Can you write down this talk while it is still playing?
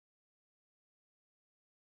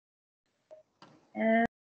And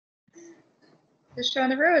just show on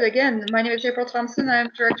the road. Again, my name is April Thompson. I'm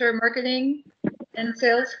Director of Marketing and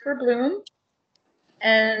Sales for Bloom.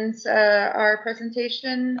 And our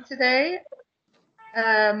presentation today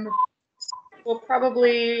will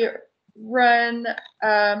probably run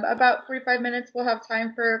about 45 minutes. We'll have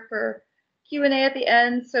time for Q&A at the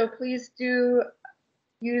end. So please do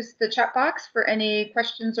use the chat box for any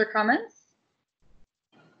questions or comments.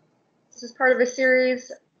 This is part of a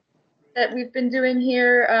series that we've been doing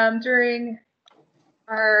here during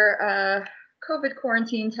our COVID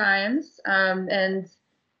quarantine times, and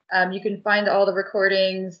you can find all the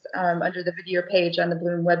recordings under the video page on the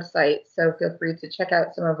Bloom website, so feel free to check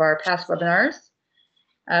out some of our past webinars.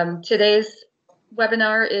 Today's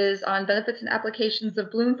webinar is on benefits and applications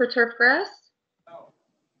of Bloom for turfgrass.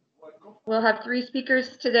 We'll have 3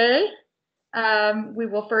 speakers today. We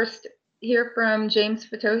will first hear from James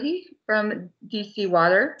Fatohi from DC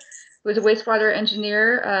Water, who is a wastewater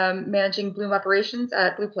engineer managing Bloom operations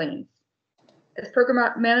at Blue Plains. As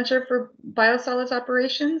program manager for biosolids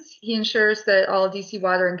operations, he ensures that all DC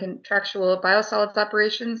Water and contractual biosolids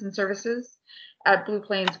operations and services at Blue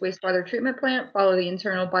Plains wastewater treatment plant follow the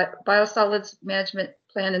internal biosolids management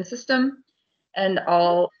plan and system and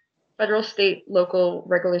all federal, state, local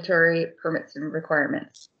regulatory permits and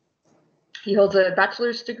requirements. He holds a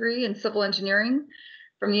bachelor's degree in civil engineering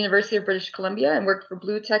from the University of British Columbia and worked for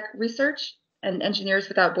Blue Tech Research and Engineers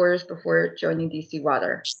Without Borders before joining DC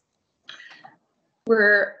Water.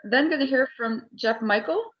 We're then going to hear from Jeff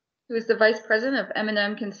Michael, who is the Vice President of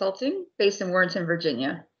M&M Consulting based in Warrenton,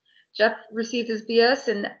 Virginia. Jeff received his BS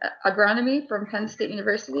in agronomy from Penn State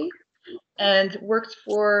University and worked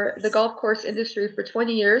for the golf course industry for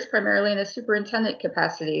 20 years, primarily in a superintendent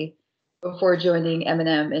capacity before joining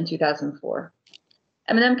M&M in 2004.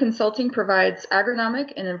 M&M Consulting provides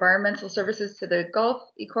agronomic and environmental services to the golf,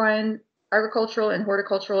 equine, agricultural, and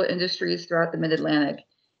horticultural industries throughout the Mid-Atlantic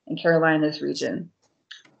and Carolinas region.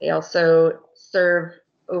 They also serve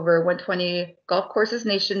over 120 golf courses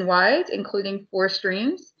nationwide, including 4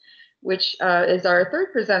 streams, which is our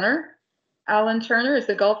third presenter. Alan Turner is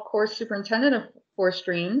the golf course superintendent of 4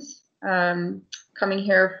 streams, coming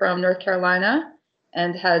here from North Carolina,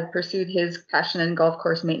 and had pursued his passion in golf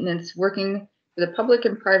course maintenance, working for the public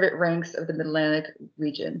and private ranks of the Mid-Atlantic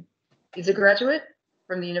region. He's a graduate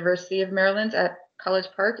from the University of Maryland at College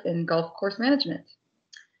Park in golf course management.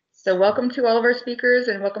 So welcome to all of our speakers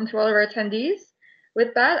and welcome to all of our attendees.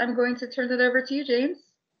 With that, I'm going to turn it over to you, James.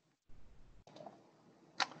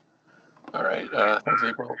 All right, thanks,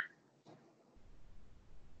 April.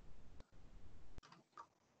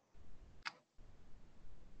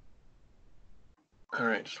 All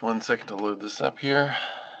right, just 1 second to load this up here.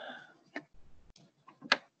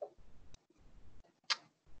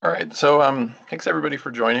 All right, so thanks everybody for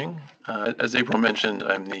joining. As April mentioned,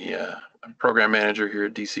 I'm the program manager here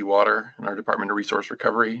at DC Water in our Department of Resource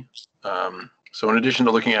Recovery. So in addition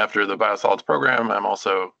to looking after the biosolids program, I'm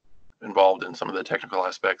also involved in some of the technical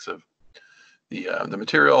aspects of the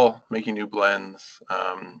material, making new blends.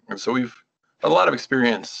 And so we've had a lot of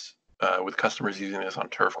experience with customers using this on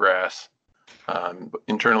turfgrass,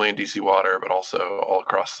 internally in DC Water, but also all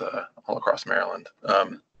across Maryland. So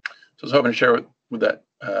I was hoping to share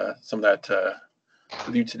some of that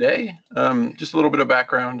with you today. Just a little bit of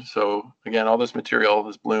background. So again, all this material,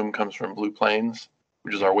 this bloom comes from Blue Plains,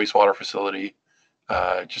 which is our wastewater facility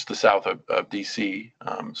just the south of DC.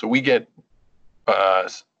 So we get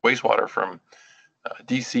wastewater from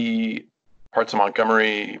DC, parts of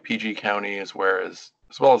Montgomery, PG County, as well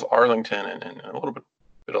as Arlington and a little bit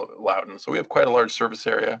of Loudoun. So we have quite a large surface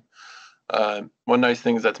area. One nice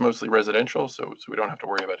thing is that's mostly residential, so we don't have to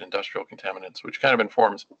worry about industrial contaminants, which kind of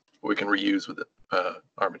informs what we can reuse with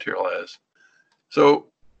our material as. So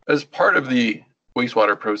as part of the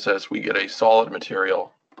wastewater process, we get a solid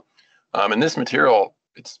material. And this material,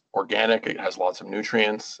 it's organic, it has lots of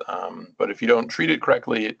nutrients, but if you don't treat it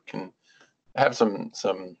correctly, it can have some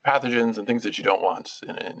pathogens and things that you don't want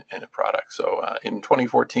in a product. So in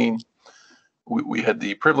 2014, we had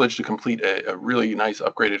the privilege to complete a really nice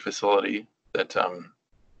upgraded facility that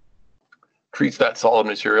treats that solid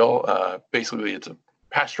material. Basically, it's a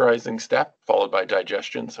pasteurizing step followed by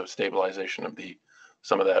digestion, so stabilization of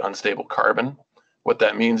some of that unstable carbon. What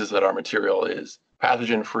that means is that our material is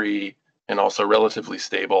pathogen-free and also relatively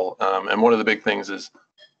stable. And one of the big things is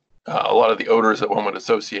a lot of the odors that one would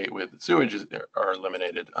associate with sewage are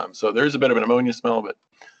eliminated. So there's a bit of an ammonia smell, but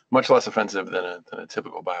much less offensive than a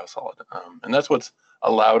typical biosolid. And that's what's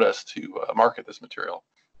allowed us to market this material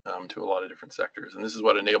to a lot of different sectors. And this is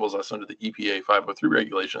what enables us under the EPA 503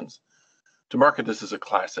 regulations to market this as a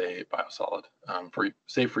Class A biosolid,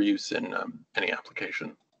 safe for use in any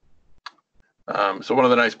application. So one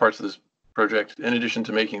of the nice parts of this project, in addition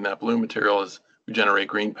to making that blue material, is we generate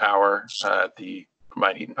green power at the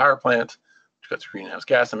combined heat and power plant, which cuts greenhouse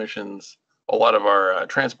gas emissions. A lot of our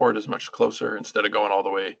transport is much closer. Instead of going all the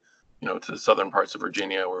way, to the southern parts of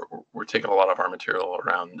Virginia, we're taking a lot of our material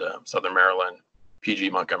around southern Maryland, PG,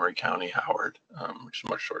 Montgomery County, Howard, which is a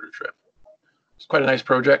much shorter trip. It's quite a nice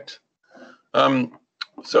project.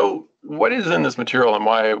 So what is in this material and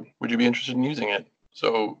why would you be interested in using it?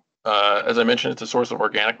 So as I mentioned, it's a source of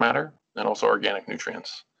organic matter and also organic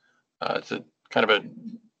nutrients. It's a kind of a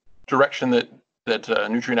direction that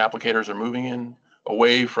nutrient applicators are moving in,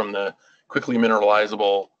 away from the quickly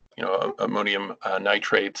mineralizable, ammonium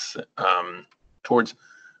nitrates, towards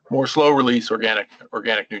more slow release organic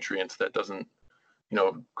nutrients that doesn't,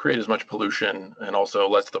 create as much pollution, and also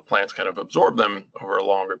lets the plants kind of absorb them over a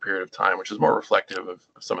longer period of time, which is more reflective of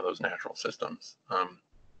some of those natural systems.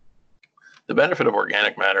 The benefit of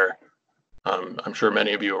organic matter, I'm sure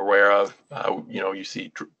many of you are aware of. You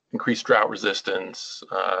see increased drought resistance,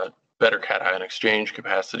 better cation exchange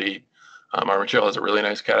capacity. Our material has a really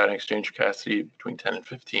nice cation exchange capacity between 10 and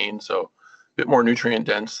 15, so a bit more nutrient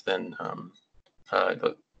dense than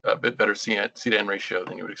a bit better C-to-N ratio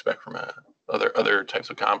than you would expect from other types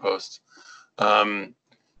of composts. And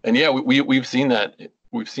yeah, we've seen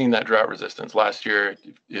that drought resistance. Last year,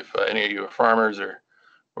 if any of you are farmers or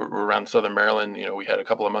around southern Maryland, we had a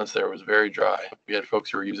couple of months there it was very dry. We had folks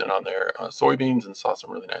who were using it on their soybeans and saw some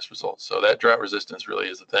really nice results. So that drought resistance really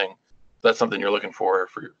is a thing. That's something you're looking for as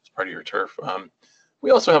part of your turf.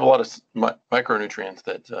 We also have a lot of micronutrients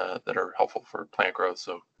that are helpful for plant growth.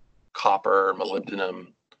 So copper, molybdenum,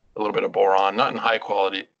 a little bit of boron, not in high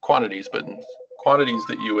quantities, but in quantities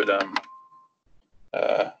that you would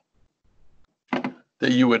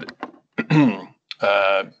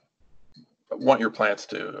want your plants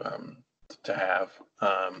to have.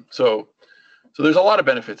 So there's a lot of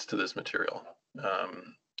benefits to this material.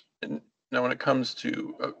 And now when it comes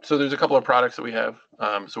to, so there's a couple of products that we have.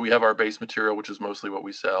 So we have our base material, which is mostly what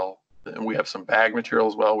we sell. And we have some bag material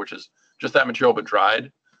as well, which is just that material but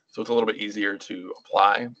dried. So it's a little bit easier to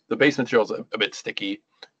apply. The base material is a bit sticky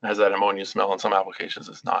and has that ammonia smell. In some applications,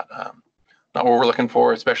 it's not what we're looking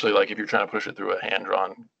for, especially like if you're trying to push it through a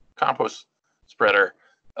hand-drawn compost spreader.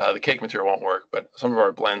 The cake material won't work, but some of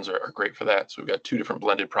our blends are great for that. So we've got two different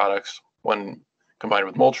blended products, one combined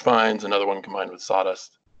with mulch fines, another one combined with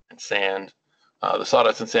sawdust and sand. The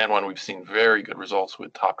sawdust and sand one, we've seen very good results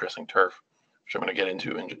with top dressing turf, which I'm going to get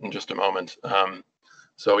into in just a moment.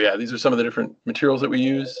 So yeah, these are some of the different materials that we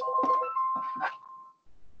use.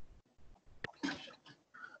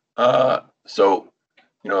 So,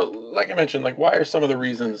 like I mentioned, why are some of the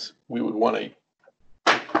reasons we would want to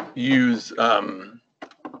use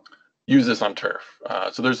this on turf?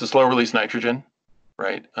 So there's the slow release nitrogen,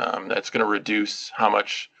 right? That's going to reduce how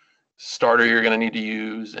much starter you're going to need to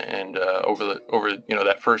use, and over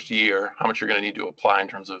that first year, how much you're going to need to apply in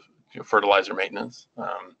terms of fertilizer maintenance.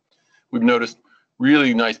 We've noticed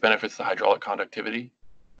really nice benefits to hydraulic conductivity.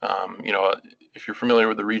 If you're familiar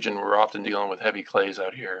with the region, we're often dealing with heavy clays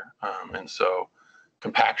out here, and so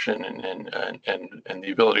compaction and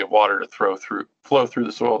the ability of water to flow through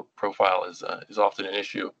the soil profile is often an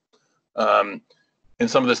issue. In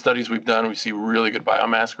some of the studies we've done, we see really good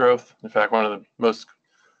biomass growth. In fact, one of the most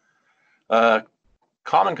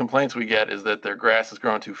common complaints we get is that their grass is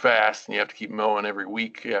growing too fast and you have to keep mowing every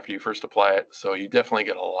week after you first apply it. So you definitely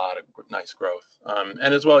get a lot of nice growth. And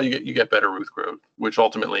as well, you get better root growth, which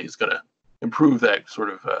ultimately is going to improve that sort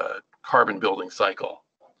of carbon building cycle.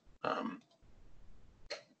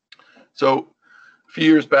 So a few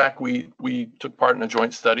years back, we took part in a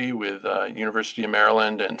joint study with University of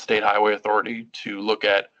Maryland and State Highway Authority to look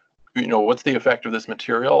at, what's the effect of this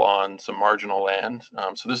material on some marginal land.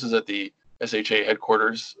 So this is at the SHA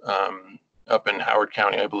headquarters up in Howard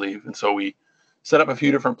County, I believe. And so we set up a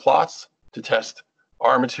few different plots to test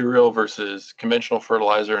our material versus conventional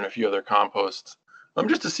fertilizer and a few other composts,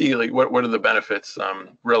 just to see what are the benefits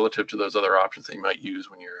relative to those other options that you might use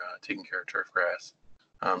when you're taking care of turf grass.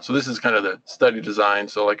 So this is kind of the study design.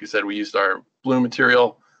 So like I said, we used our blue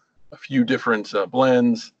material, a few different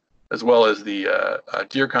blends, as well as the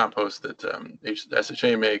deer compost that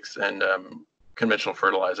SHA makes, and conventional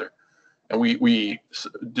fertilizer. And we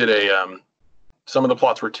did some of the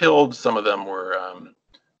plots were tilled, some of them were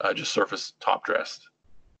just surface top dressed.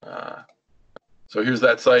 So here's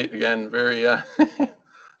that site again, very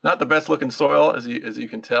not the best looking soil as you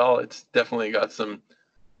can tell. It's definitely got some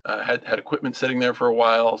had equipment sitting there for a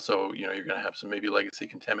while, so you're going to have some maybe legacy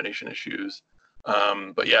contamination issues.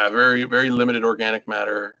 But yeah, very, very limited organic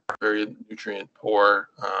matter, very nutrient poor.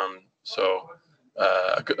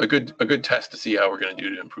 A good test to see how we're going to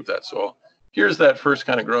do to improve that soil. Here's that first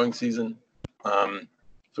kind of growing season.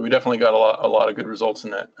 So we definitely got a lot of good results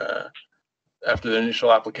in that after the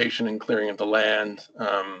initial application and clearing of the land.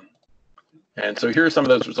 And so here are some of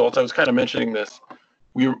those results. I was kind of mentioning this.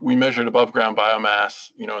 We measured above ground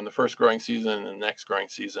biomass, in the first growing season and the next growing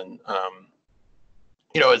season.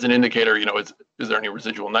 As an indicator, is there any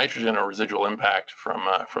residual nitrogen or residual impact from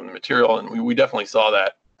the material? And we definitely saw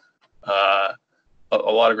that. A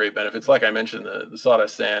lot of great benefits. Like I mentioned, the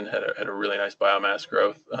sawdust sand had a really nice biomass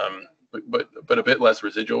growth, but a bit less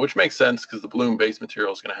residual, which makes sense because the bloom-based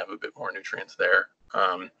material is going to have a bit more nutrients there.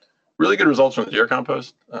 Really good results from the deer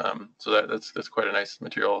compost. So that's quite a nice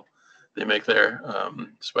material they make there,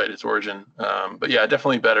 despite its origin. But yeah,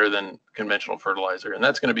 definitely better than conventional fertilizer, and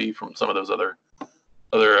that's going to be from some of those other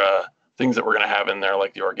things that we're going to have in there,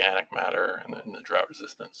 like the organic matter and the drought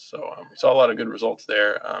resistance. So we saw a lot of good results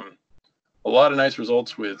there. A lot of nice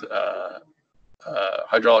results with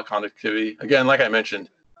hydraulic conductivity. Again, like I mentioned,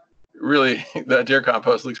 really that deer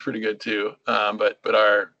compost looks pretty good too. But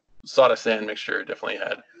our sawdust sand mixture definitely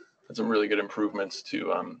had some really good improvements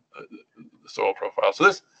to the soil profile.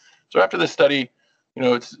 So after this study,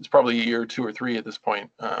 it's probably a year, 2 or 3 at this point.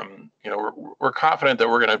 We're confident that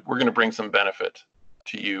we're gonna bring some benefit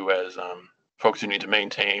to you as folks who need to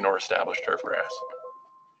maintain or establish turfgrass.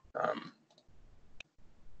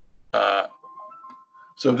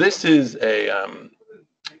 So this is I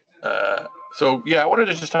wanted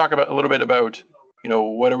to just talk a little bit about,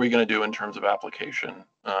 what are we going to do in terms of application?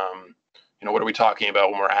 What are we talking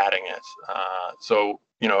about when we're adding it?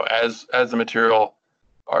 As the material,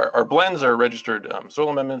 our blends are registered soil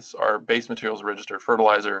amendments, our base materials are registered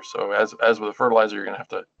fertilizer. So as with a fertilizer, you're going to have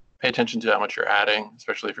to pay attention to how much you're adding,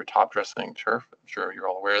 especially if you're top dressing turf. I'm sure you're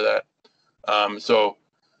all aware of that. So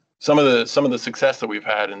some of the success that we've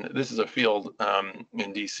had, and this is a field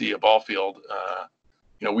in DC, a ball field.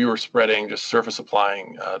 We were spreading, just surface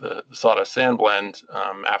applying the sawdust sand blend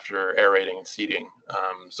after aerating and seeding.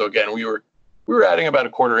 So again, we were adding about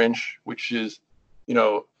 1/4 inch, which is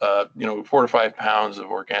 4 to 5 pounds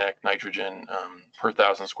of organic nitrogen per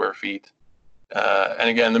 1,000 square feet. And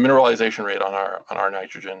again, the mineralization rate on our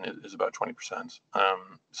nitrogen is about 20%.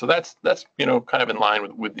 So that's kind of in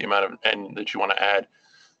line with the amount of N that you want to add.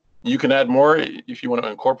 You can add more if you want to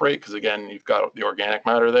incorporate, because again, you've got the organic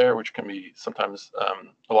matter there, which can be sometimes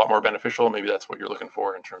a lot more beneficial. Maybe that's what you're looking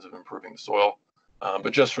for in terms of improving the soil.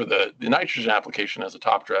 But just for the nitrogen application as a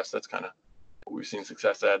top dress, that's kind of what we've seen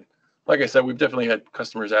success at. Like I said, we've definitely had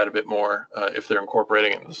customers add a bit more if they're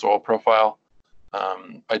incorporating it in the soil profile.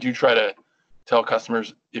 I do try to tell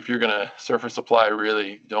customers, if you're going to surface apply,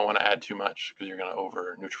 really don't want to add too much because you're going to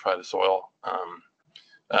over nutrify the soil.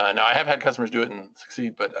 Now I have had customers do it and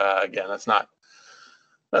succeed, but again, that's not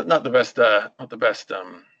the best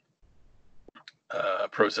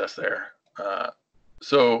process there.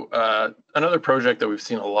 Another project that we've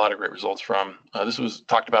seen a lot of great results from, this was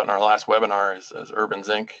talked about in our last webinar, is Urban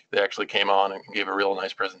Zinc. They actually came on and gave a real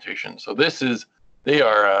nice presentation. So they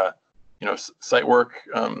are site work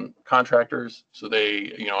contractors. So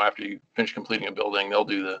they, after you finish completing a building, they'll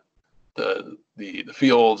do the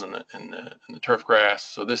fields and the turf grass.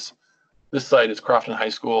 So this site is Crofton High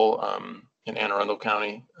School in Anne Arundel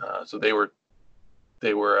County. So they were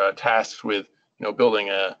tasked with building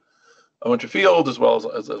a bunch of fields as well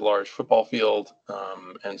as a large football field.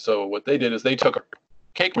 And so what they did is they took a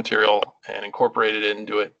cake material and incorporated it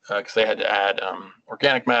into it because they had to add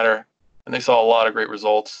organic matter, and they saw a lot of great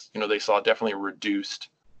results. They saw definitely reduced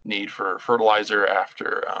need for fertilizer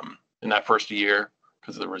after in that first year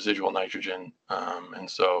because of the residual nitrogen. And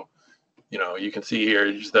so, you can see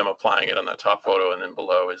here just them applying it on that top photo, and then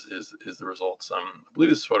below is the results. I believe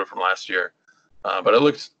this is a photo from last year, but it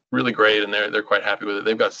looks really great, and they're quite happy with it.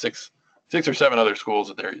 They've got six or seven other schools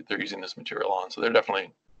that they're using this material on, so they're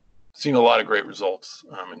definitely seeing a lot of great results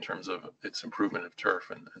in terms of its improvement of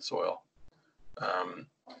turf and soil.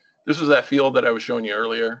 This was that field that I was showing you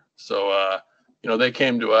earlier. So, they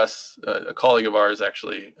came to us, a colleague of ours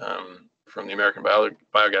actually, from the American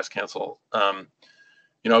Biogas Council.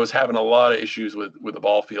 I was having a lot of issues with the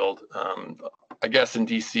ball field. I guess in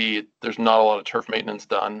DC, there's not a lot of turf maintenance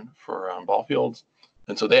done for ball fields.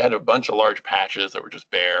 And so they had a bunch of large patches that were just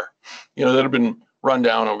bare, that had been run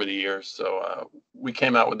down over the years. So we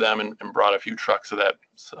came out with them and brought a few trucks of that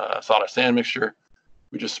sawdust sand mixture.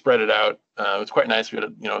 We just spread it out. It was quite nice. We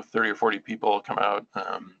had 30 or 40 people come out,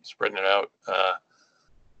 spreading it out.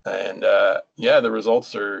 The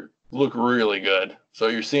results look really good. So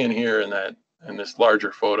you're seeing here in this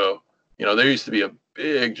larger photo, there used to be a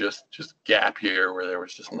big just gap here where there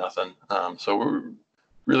was just nothing. So we're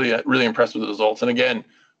really impressed with the results. And again,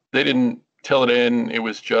 they didn't till it in. It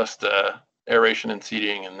was just aeration and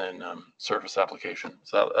seeding, and then surface application.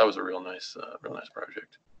 So that was a real nice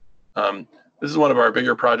project. This is one of our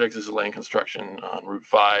bigger projects. This is lane construction on Route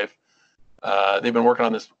 5. They've been working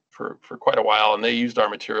on this for quite a while, and they used our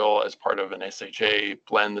material as part of an SHA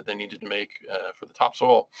blend that they needed to make for the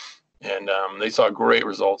topsoil. And they saw great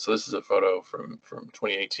results. So this is a photo from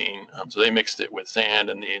 2018. So they mixed it with sand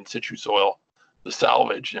and the in situ soil, the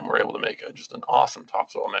salvage, and were able to make just an awesome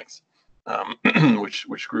topsoil mix,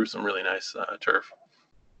 which grew some really nice turf.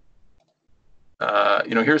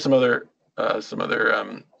 Here's some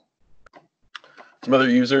other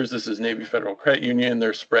users. This is Navy Federal Credit Union.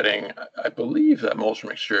 They're spreading, I believe, that mulch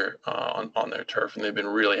mixture on their turf, and they've been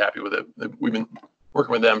really happy with it. We've been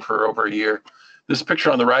working with them for over a year. This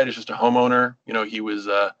picture on the right is just a homeowner. He was,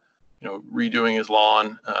 redoing his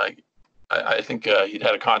lawn. I think he'd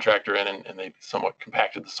had a contractor in, and they somewhat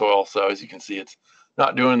compacted the soil. So as you can see, it's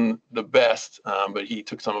not doing the best, but he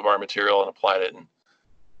took some of our material and applied it, and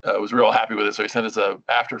was real happy with it. So he sent us a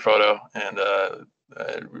after photo, and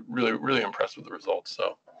really impressed with the results.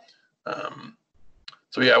 So,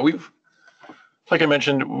 yeah, like I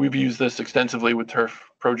mentioned, we've used this extensively with turf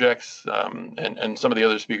projects, and some of the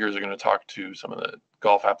other speakers are going to talk to some of the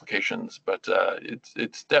golf applications, but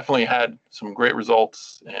it's definitely had some great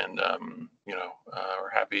results, and we're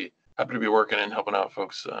happy to be working and helping out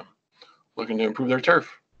folks looking to improve their turf.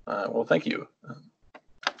 Well, thank you.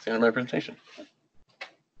 That's the end of my presentation.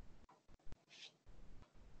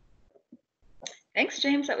 Thanks,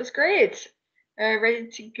 James. That was great. Ready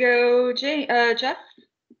to go, Jeff?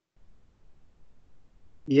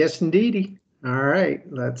 Yes, indeedy. All right,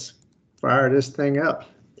 let's fire this thing up.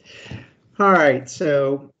 All right,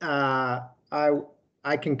 so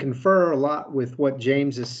I can confer a lot with what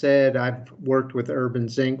James has said. I've worked with Urban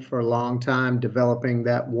Zinc for a long time, developing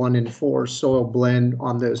that 1-in-4 soil blend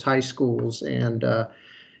on those high schools, and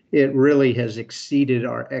it really has exceeded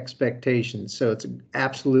our expectations. So it's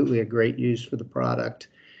absolutely a great use for the product,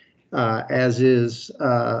 as is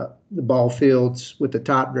the ball fields with the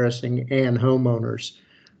top dressing and homeowners.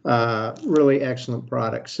 Really excellent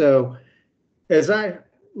product. So as I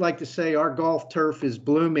like to say, our golf turf is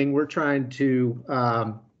blooming. We're trying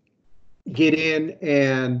to get in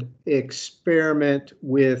and experiment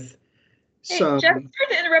with some. Hey, Jeff, sorry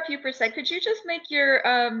to interrupt you for a sec. Could you just make your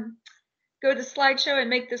go to slideshow and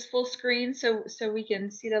make this full screen so we can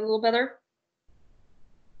see that a little better?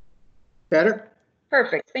 Better?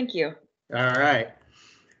 Perfect. Thank you. All right.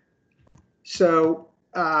 So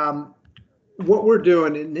what we're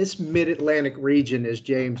doing in this mid-Atlantic region, as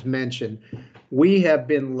James mentioned, we have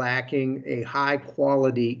been lacking a high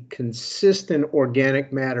quality, consistent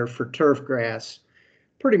organic matter for turfgrass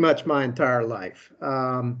pretty much my entire life.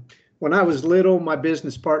 When I was little, my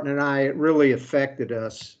business partner and I, it really affected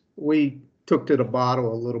us. We took to the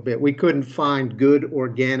bottle a little bit. We couldn't find good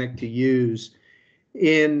organic to use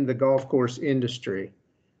in the golf course industry.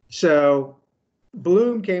 So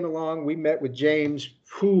Bloom came along. We met with James,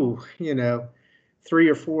 3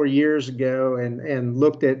 or 4 years ago, and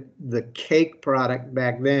looked at the cake product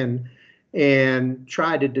back then and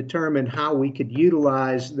tried to determine how we could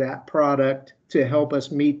utilize that product to help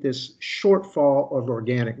us meet this shortfall of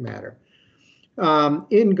organic matter.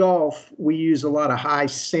 In golf, we use a lot of high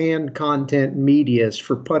sand content medias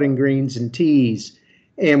for putting greens and tees,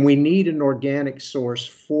 and we need an organic source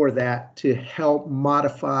for that to help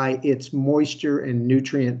modify its moisture and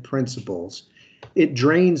nutrient principles. It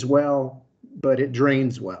drains well, but it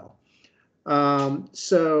drains well.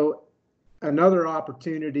 So another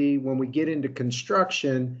opportunity when we get into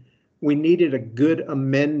construction, we needed a good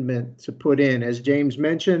amendment to put in. As James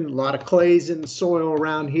mentioned, a lot of clays in the soil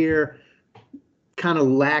around here, kind of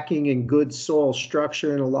lacking in good soil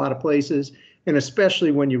structure in a lot of places. And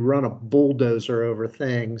especially when you run a bulldozer over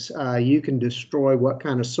things, you can destroy what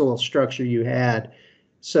kind of soil structure you had.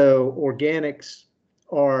 So organics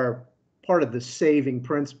are part of the saving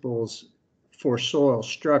principles for soil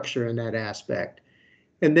structure in that aspect.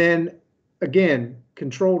 And then again,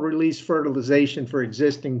 controlled release fertilization for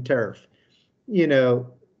existing turf.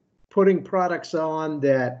 Putting products on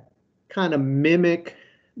that kind of mimic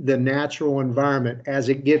the natural environment. As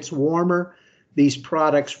it gets warmer, these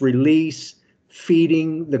products release,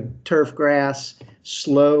 feeding the turf grass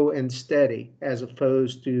slow and steady as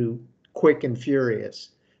opposed to quick and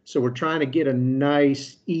furious. So we're trying to get a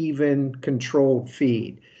nice, even, controlled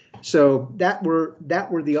feed. So that were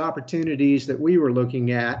the opportunities that we were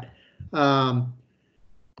looking at. When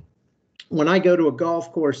I go to a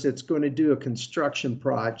golf course that's going to do a construction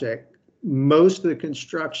project, most of the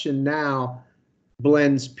construction now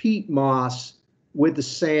blends peat moss with the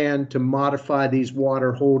sand to modify these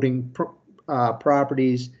water holding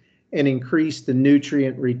properties and increase the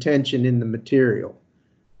nutrient retention in the material.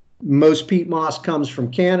 Most peat moss comes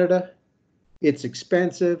from Canada. It's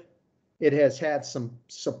expensive. It has had some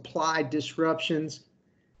supply disruptions.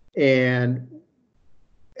 And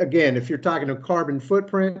again, if you're talking a carbon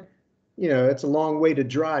footprint, you know, it's a long way to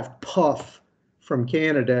drive puff from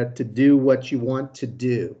Canada to do what you want to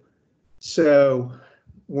do. So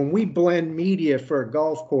when we blend media for a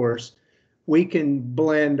golf course, we can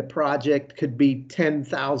blend a project could be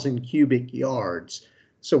 10,000 cubic yards.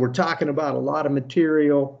 So we're talking about a lot of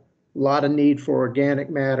material, a lot of need for organic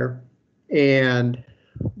matter. And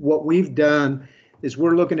what we've done is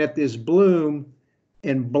we're looking at this bloom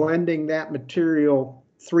and blending that material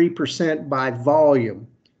 3% by volume.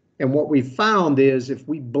 And what we found is if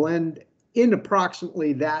we blend in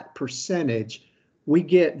approximately that percentage, we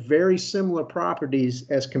get very similar properties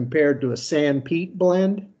as compared to a sand peat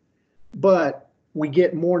blend, but we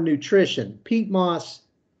get more nutrition. Peat moss,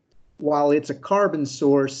 while it's a carbon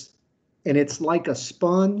source and it's like a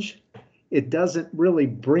sponge, it doesn't really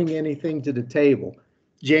bring anything to the table.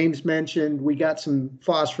 James mentioned we got some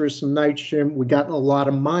phosphorus, some nitrogen, we got a lot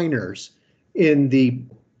of miners in the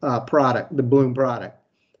product, the bloom product.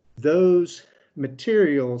 Those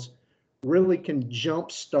materials really can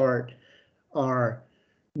jumpstart our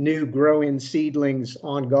new growing seedlings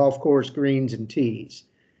on golf course greens and tees.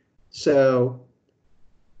 So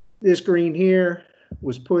this green here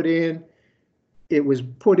was put in. It was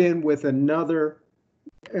put in with another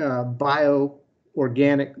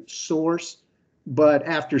bio-organic source, but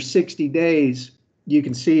after 60 days, you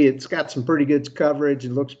can see it's got some pretty good coverage.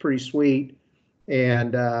 It looks pretty sweet,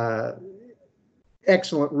 and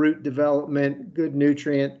excellent root development, good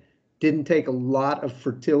nutrient. Didn't take a lot of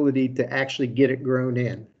fertility to actually get it grown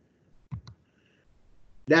in.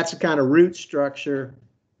 That's the kind of root structure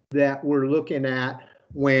that we're looking at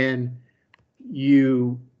when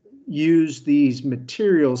you use these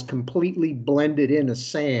materials completely blended in a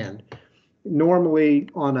sand. Normally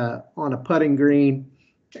on a putting green,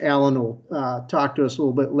 Alan will talk to us a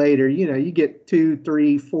little bit later, you know, you get 2,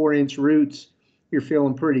 3, 4 inch roots, you're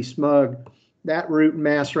feeling pretty smug. That root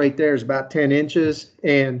mass right there is about 10 inches,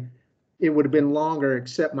 and it would have been longer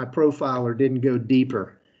except my profiler didn't go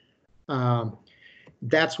deeper.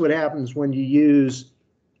 That's what happens when you use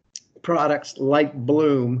products like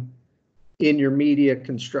Bloom in your media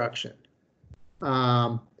construction.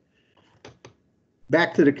 Back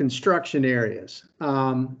to the construction areas.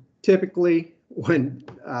 Typically, when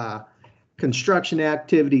construction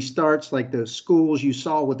activity starts, like those schools you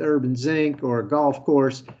saw with Urban Zinc or a golf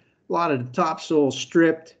course, a lot of the topsoil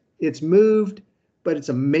stripped, it's moved, but it's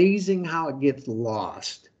amazing how it gets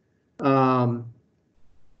lost.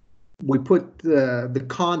 We put the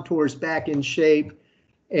contours back in shape,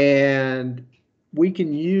 and we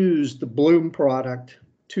can use the Bloom product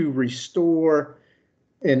to restore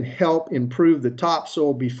and help improve the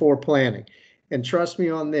topsoil before planting. And trust me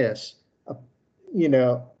on this, you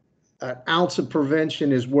know, an ounce of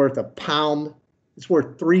prevention is worth a pound, it's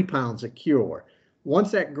worth 3 pounds of cure.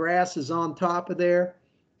 Once that grass is on top of there,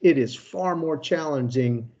 it is far more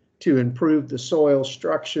challenging to improve the soil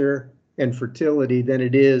structure and fertility than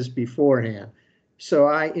it is beforehand. So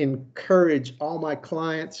I encourage all my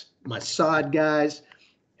clients, my sod guys,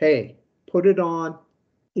 hey, put it on,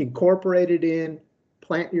 incorporate it in,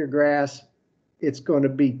 plant your grass. It's going to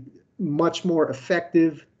be much more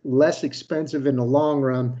effective, less expensive in the long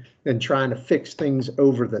run than trying to fix things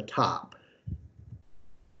over the top.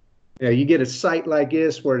 You know, you get a site like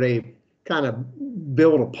this where they kind of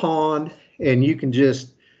build a pond, and you can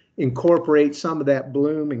just incorporate some of that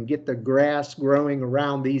bloom and get the grass growing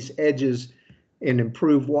around these edges and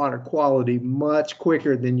improve water quality much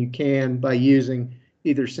quicker than you can by using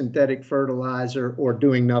either synthetic fertilizer or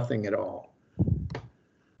doing nothing at all.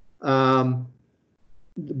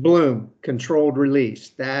 Bloom, controlled release.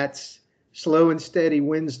 That's slow and steady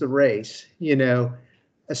wins the race, you know,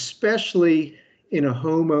 especially in a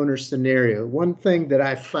homeowner scenario. One thing that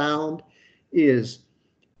I found is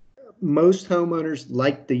most homeowners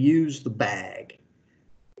like to use the bag,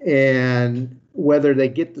 and whether they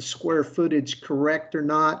get the square footage correct or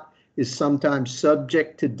not is sometimes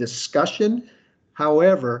subject to discussion.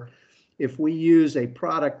 However, if we use a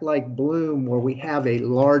product like Bloom where we have a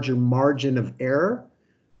larger margin of error,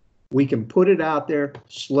 we can put it out there,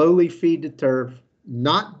 slowly feed the turf,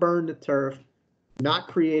 not burn the turf, not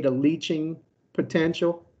create a leaching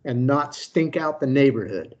potential, and not stink out the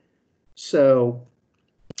neighborhood. So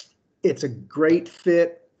it's a great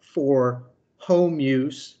fit for home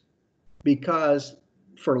use. because,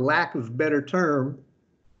 for lack of a better term,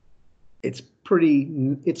 it's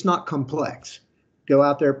not complex. Go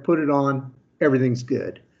out there, put it on, everything's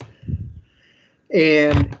good.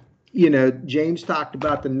 And, James talked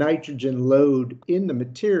about the nitrogen load in the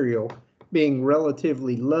material being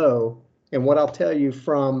relatively low. And what I'll tell you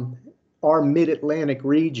from our mid-Atlantic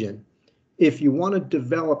region, if you want to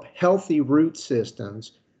develop healthy root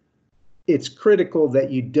systems, it's critical that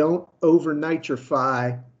you don't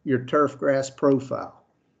over-nitrify your turfgrass profile.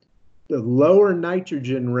 The lower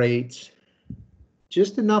nitrogen rates,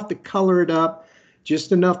 just enough to color it up,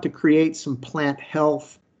 just enough to create some plant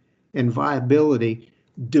health and viability,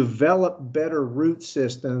 develop better root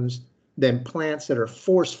systems than plants that are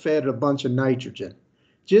force-fed a bunch of nitrogen.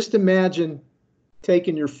 Just imagine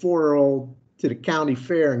taking your 4-year-old to the county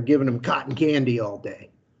fair and giving them cotton candy all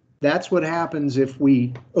day. That's what happens if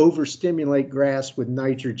we overstimulate grass with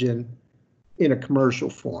nitrogen in a commercial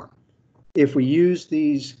form. If we use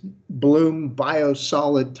these bloom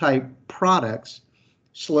biosolid type products,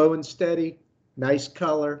 slow and steady, nice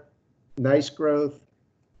color, nice growth,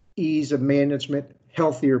 ease of management,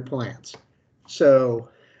 healthier plants. So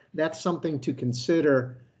that's something to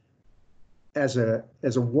consider as a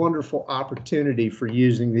wonderful opportunity for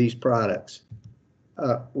using these products.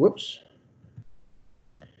 Whoops.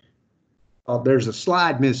 Oh, there's a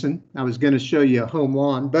slide missing. I was going to show you a home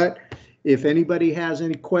lawn, but if anybody has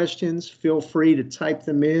any questions, feel free to type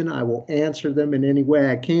them in. I will answer them in any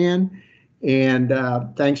way I can. And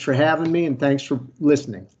thanks for having me, and thanks for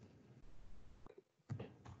listening.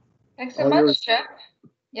 Thanks so much, Jeff.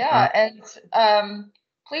 Yeah, and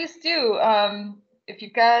please do, if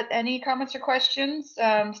you've got any comments or questions,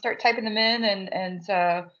 start typing them in, and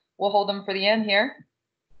we'll hold them for the end here.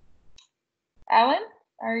 Alan,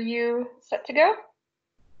 are you set to go?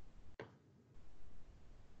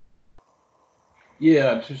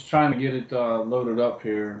 Yeah, just trying to get it loaded up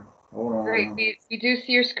here. Hold on. Great. We do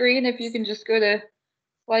see your screen. If you can just go to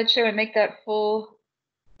slideshow and make that full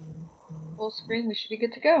screen, we should be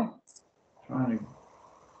good to go. Trying to.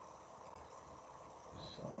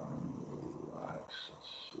 Let's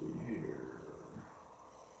see here.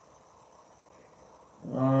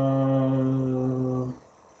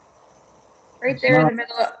 Right there in the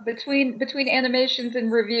middle, between animations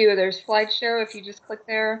and review, there's slideshow. If you just click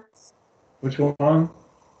there. Which one?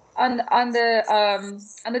 On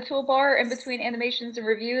the toolbar in between animations and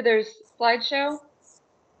review, there's slideshow.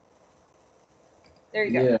 There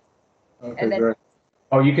you go. Yeah. Okay, great.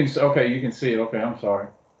 Oh, you can see it. Okay, I'm sorry.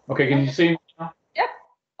 Okay, can you see me now? Yep.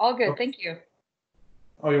 All good. Okay. Thank you.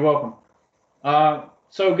 Oh, you're welcome.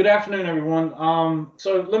 So good afternoon, everyone.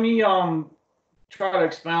 So let me try to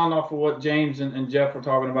expound off of what James and Jeff were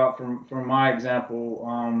talking about from my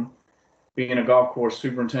example, being a golf course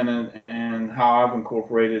superintendent, and how I've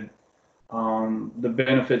incorporated the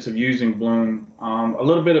benefits of using Bloom. A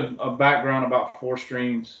little bit of background about Four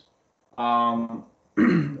Streams.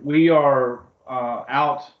 We are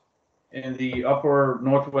out in the upper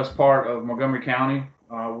northwest part of Montgomery County.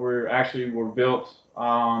 We're built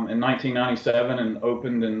in 1997 and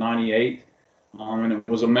opened in 98, and it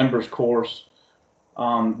was a members course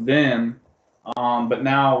then. But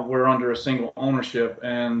now we're under a single ownership,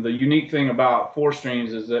 and the unique thing about Four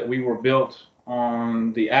Streams is that we were built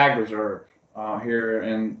on the ag reserve here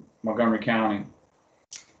in Montgomery County.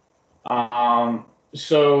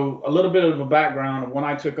 So a little bit of a background of when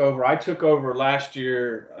I took over last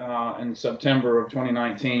year in September of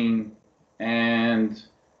 2019, and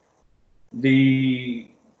the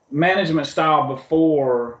management style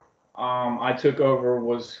before I took over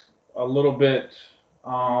was a little bit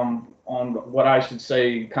on what I should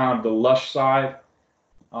say kind of the lush side,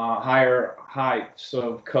 higher heights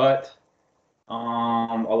of cut, a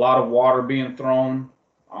lot of water being thrown.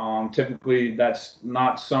 Typically, that's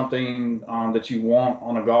not something that you want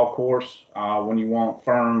on a golf course when you want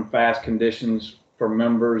firm, fast conditions for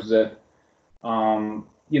members that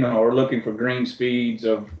are looking for green speeds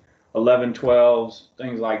of 11, 12s,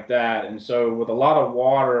 things like that. And so with a lot of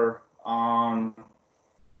water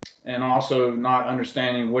and also not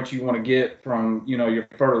understanding what you want to get from your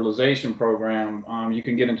fertilization program, you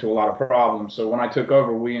can get into a lot of problems. So when I took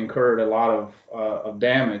over, we incurred a lot of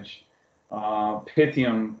damage.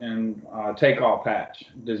 Pythium and takeoff patch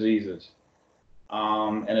diseases,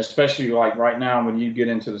 and especially like right now when you get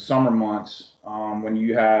into the summer months, when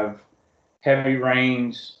you have heavy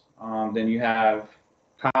rains, then you have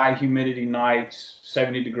high humidity nights,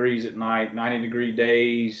 70 degrees at night, 90-degree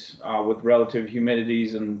days with relative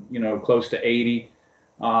humidities and close to 80.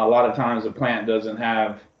 A lot of times the plant doesn't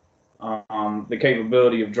have the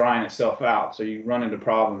capability of drying itself out, so you run into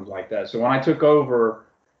problems like that. So when I took over,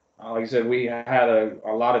 like I said, we had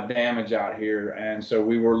a lot of damage out here, and so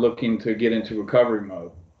we were looking to get into recovery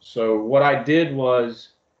mode. So what I did was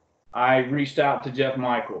I reached out to Jeff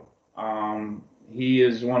Michael. He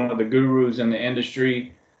is one of the gurus in the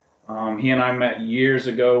industry. He and I met years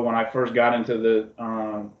ago when I first got into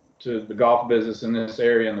the golf business in this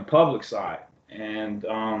area in the public side. And,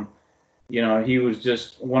 he was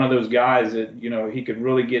just one of those guys that, he could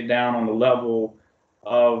really get down on the level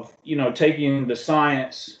of, taking the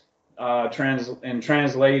science and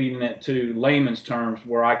translating it to layman's terms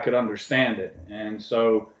where I could understand it. And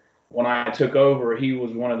so when I took over, he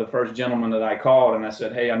was one of the first gentlemen that I called, and I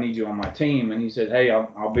said, "Hey, I need you on my team." And he said, "Hey,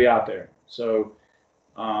 I'll be out there." So,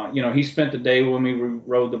 he spent the day with me, we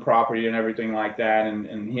rode the property and everything like that.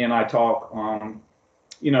 And he and I talk,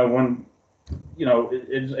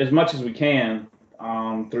 as much as we can,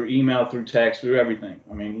 through email, through text, through everything.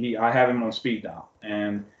 I mean, I have him on speed dial.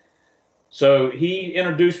 And so he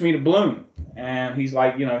introduced me to Bloom, and he's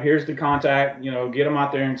like, here's the contact, get him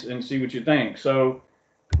out there and see what you think. So,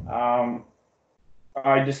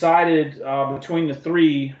 I decided between the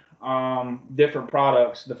three different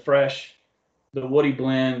products, the Fresh, the Woody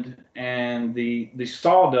Blend, and the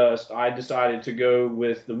Sawdust, I decided to go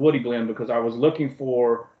with the Woody Blend because I was looking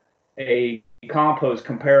for a compost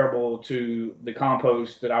comparable to the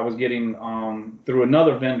compost that I was getting through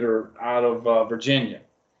another vendor out of Virginia.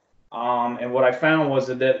 And what I found was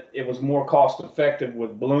that it was more cost effective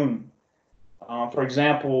with Bloom. For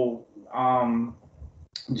example,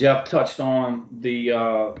 Jeff touched on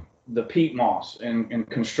the peat moss in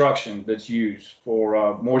construction that's used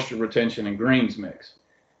for moisture retention and greens mix.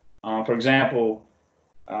 For example,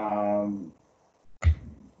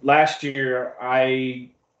 last year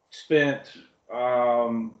I spent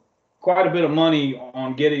quite a bit of money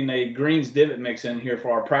on getting a greens divot mix in here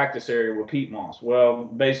for our practice area with peat moss. Well,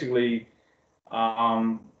 basically,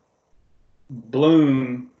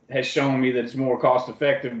 Bloom has shown me that it's more cost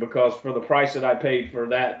effective because for the price that I paid for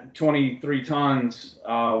that 23 tons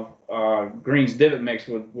of greens divot mix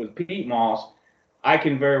with peat moss, I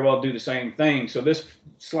can very well do the same thing. So this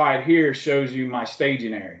slide here shows you my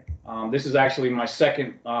staging area. This is actually my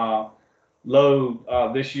second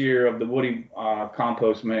load this year of the Woody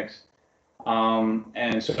compost mix.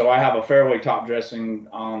 And so I have a fairway top dressing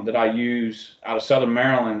that I use out of Southern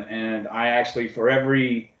Maryland, and I actually, for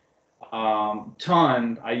every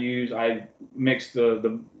ton I mix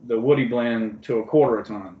the Woody Blend to a quarter a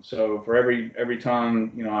ton. So for every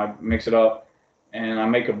ton, I mix it up and I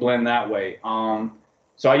make a blend that way.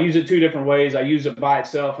 So I use it two different ways. I use it by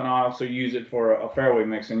itself, and I also use it for a fairway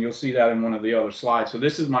mix, and you'll see that in one of the other slides. So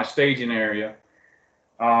this is my staging area.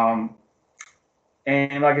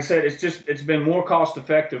 And like I said, it's been more cost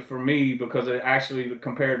effective for me because it actually,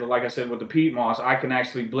 compared to, like I said, with the peat moss, I can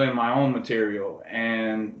actually blend my own material.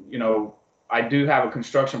 And, I do have a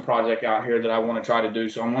construction project out here that I want to try to do.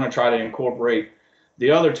 So I'm going to try to incorporate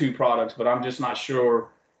the other two products, but I'm just not sure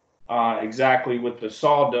exactly with the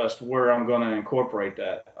Sawdust where I'm going to incorporate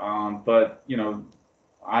that. But,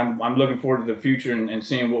 I'm looking forward to the future and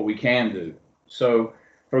seeing what we can do. So,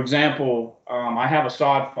 for example, I have a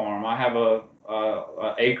sod farm. I have a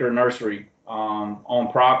acre nursery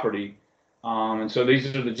on property, and so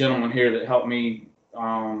these are the gentlemen here that help me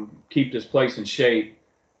keep this place in shape.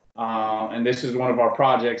 And this is one of our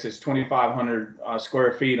projects. It's 2,500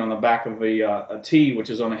 square feet on the back of a T, which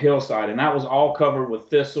is on a hillside, and that was all covered with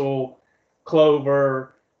thistle,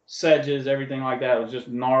 clover, sedges, everything like that. It was just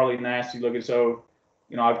gnarly, nasty looking. So,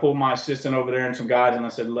 I pulled my assistant over there and some guys, and I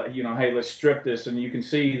said, hey, let's strip this. And you can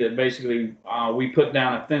see that basically we put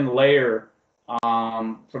down a thin layer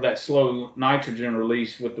for that slow nitrogen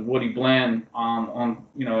release with the Woody Blend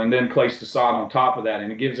and then place the sod on top of that,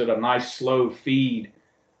 and it gives it a nice slow feed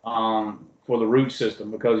for the root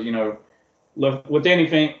system. Because with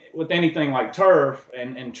anything like turf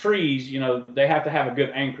and trees, they have to have a good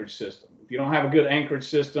anchorage system. If you don't have a good anchorage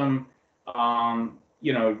system,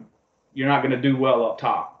 you're not going to do well up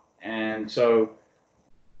top. And so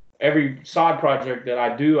every sod project that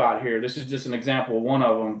I do out here, this is just an example of one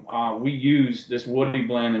of them. We use this Woody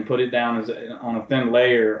Blend and put it down on a thin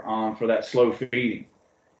layer for that slow feeding.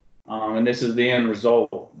 And this is the end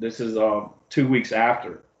result. This is 2 weeks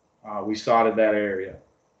after we sodded that area.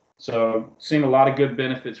 So seen a lot of good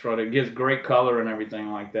benefits from it. It gives great color and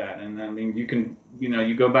everything like that. And I mean, you can,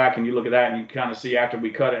 you go back and you look at that and you kind of see after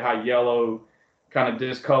we cut it how yellow, kind of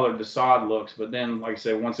discolored the sod looks. But then, like I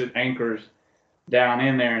said, once it anchors down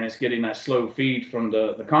in there and it's getting that slow feed from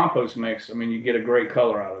the compost mix, I mean, you get a great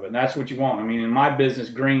color out of it. And that's what you want. I mean, in my business,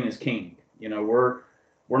 green is king. We're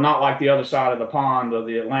not like the other side of the pond of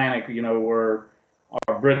the Atlantic, where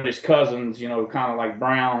our British cousins, you know, kind of like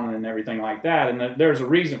brown and everything like that. And there's a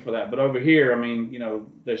reason for that. But over here, I mean, you know,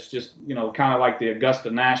 there's just, you know, kind of like the Augusta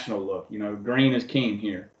National look, you know, green is king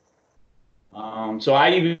here. So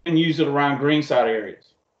I even use it around greenside areas.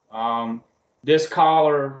 This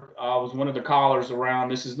collar was one of the collars around.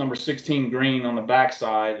 This is number 16 green on the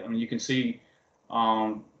backside. I mean, you can see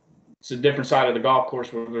it's a different side of the golf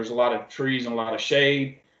course where there's a lot of trees and a lot of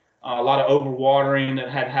shade. A lot of overwatering that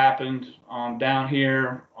had happened down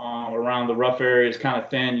here around the rough area is kind of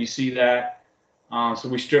thin. You see that. So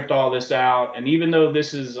we stripped all this out. And even though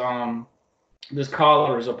this is this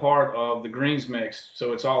collar is a part of the greens mix,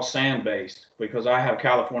 so it's all sand based because I have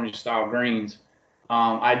California style greens.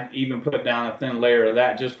 I even put down a thin layer of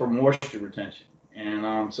that just for moisture retention.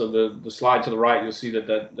 And so the slide to the right, you'll see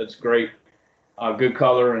that's great, good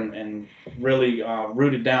color and really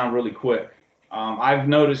rooted down really quick. I've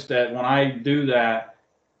noticed that when I do that,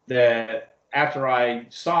 that after I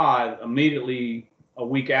sod, immediately a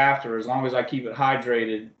week after, as long as I keep it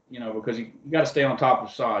hydrated, you know, because you got to stay on top of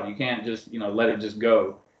sod. You can't just, you know, let it just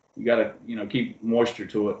go. You got to, you know, keep moisture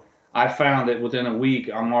to it. I found that within a week,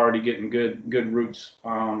 I'm already getting good roots,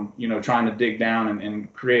 you know, trying to dig down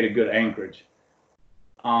and create a good anchorage.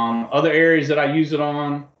 Other areas that I use it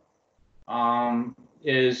on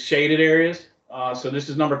is shaded areas. So this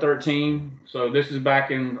is number 13. So this is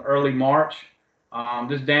back in early March.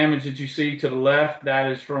 This damage that you see to the left, that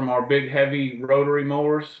is from our big heavy rotary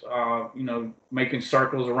mowers, you know, making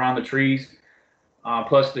circles around the trees,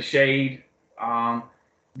 plus the shade.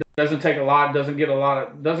 Doesn't take a lot, doesn't get a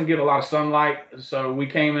lot of sunlight. So we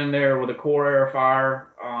came in there with a core aerifier,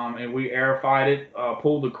 and we aerified it,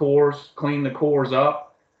 pulled the cores, cleaned the cores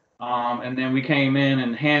up, and then we came in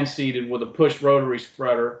and hand seeded with a push rotary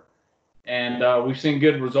spreader. And we've seen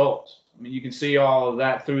good results. I mean, you can see all of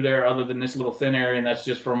that through there other than this little thin area, and that's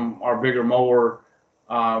just from our bigger mower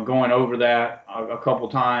going over that a couple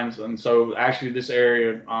times. And so actually this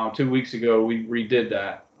area 2 weeks ago, we redid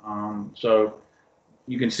that. So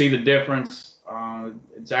you can see the difference.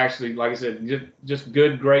 It's actually, like I said, just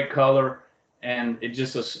good, great color. And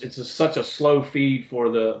it's such a slow feed for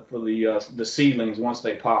the seedlings once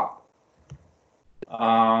they pop.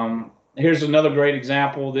 Here's another great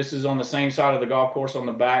example. This is on the same side of the golf course on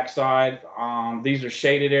the back side. These are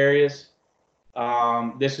shaded areas.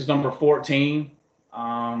 This is number 14.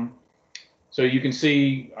 So you can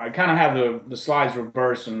see, I kind of have the slides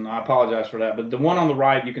reversed, and I apologize for that. But the one on the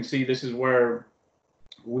right, you can see this is where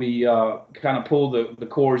we kind of pull the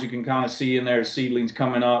cores. You can kind of see in there seedlings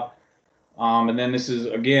coming up. And then this is,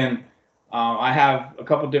 again, I have a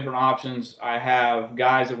couple different options. I have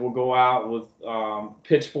guys that will go out with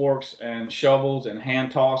pitchforks and shovels and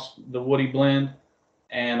hand toss the woody blend.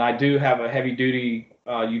 And I do have a heavy duty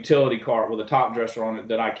utility cart with a top dresser on it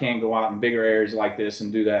that I can go out in bigger areas like this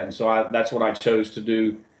and do that. And so that's what I chose to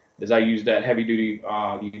do, is I use that heavy duty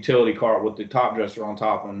utility cart with the top dresser on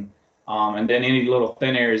top. And then any little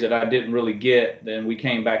thin areas that I didn't really get, then we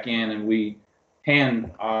came back in and we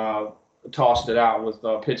hand tossed it out with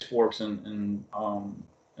pitchforks and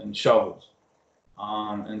shovels.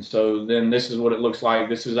 And so then this is what it looks like.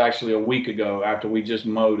 This is actually a week ago after we just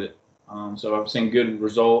mowed it. So I've seen good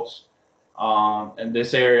results. And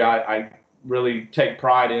this area I really take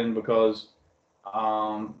pride in because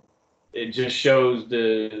it just shows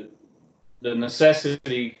the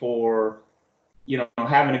necessity for, you know,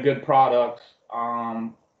 having a good product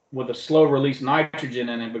with a slow release nitrogen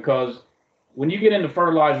in it. Because when you get into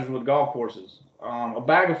fertilizers with golf courses, a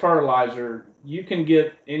bag of fertilizer, you can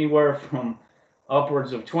get anywhere from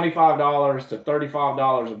upwards of $25 to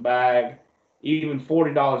 $35 a bag, even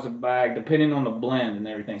 $40 a bag, depending on the blend and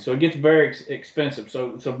everything. So it gets very expensive.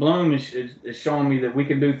 So Bloom is showing me that we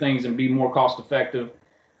can do things and be more cost effective.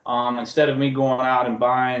 Instead of me going out and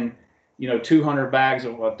buying, you know, 200 bags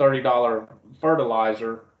of a $30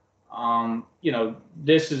 fertilizer, you know,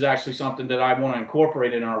 this is actually something that I want to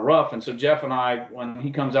incorporate in our rough. And so Jeff and I, when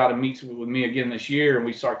he comes out and meets with me again this year and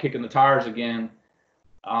we start kicking the tires again,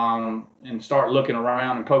 and start looking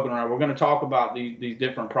around and poking around, we're going to talk about these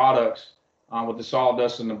different products with the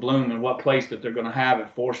sawdust and the Bloom and what place that they're going to have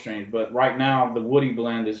at 4-Strange. But right now, the woody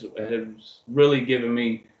blend has really given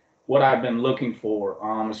me what I've been looking for,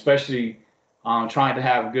 especially trying to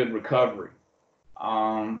have good recovery.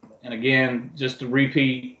 And again, just to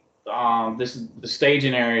repeat, this is the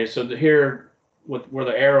staging area. So here, where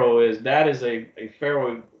the arrow is, that is a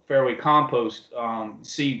fairway compost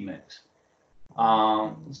seed mix.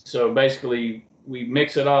 So basically, we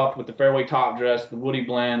mix it up with the fairway top dress, the woody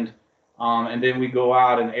blend, and then we go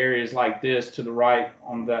out in areas like this to the right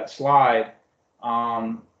on that slide.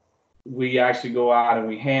 We actually go out and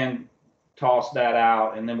we hand toss that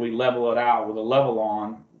out, and then we level it out with a level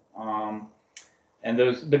on. And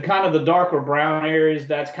the kind of the darker brown areas,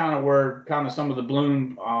 that's kind of where kind of some of the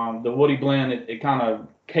bloom, the woody blend, it kind of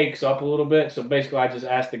cakes up a little bit. So basically, I just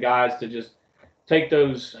asked the guys to just take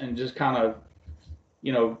those and just kind of,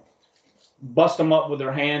 you know, bust them up with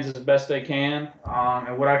their hands as best they can.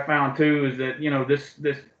 And what I found too is that, you know, this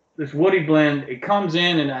woody blend, it comes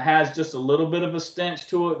in and it has just a little bit of a stench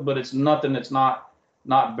to it, but it's nothing that's not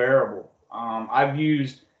bearable. I've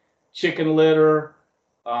used chicken litter,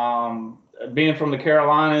 being from the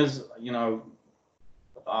Carolinas, you know,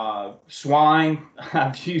 swine.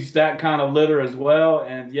 I've used that kind of litter as well,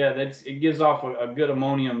 and yeah, it gives off a good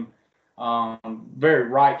ammonium, very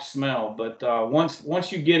ripe smell. But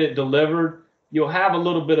once you get it delivered, you'll have a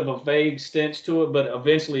little bit of a vague stench to it, but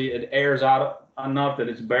eventually it airs out enough that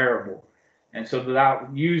it's bearable. And so that I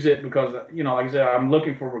use it because, you know, like I said, I'm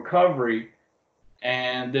looking for recovery.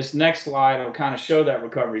 And this next slide will kind of show that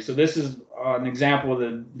recovery. So this is an example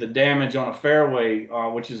of the damage on a fairway,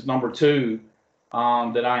 which is number 2,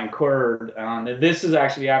 that I incurred. This is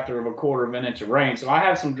actually after a 1/4 inch of rain. So I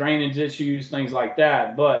have some drainage issues, things like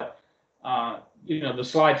that. But, you know, the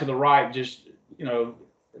slide to the right, just, you know,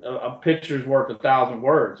 a picture's worth 1,000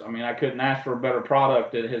 words. I mean, I couldn't ask for a better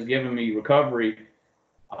product that has given me recovery.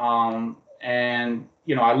 And,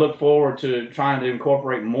 you know, I look forward to trying to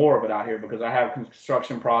incorporate more of it out here because I have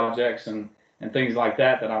construction projects and things like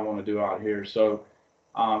that I want to do out here. So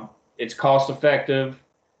it's cost effective.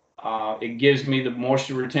 It gives me the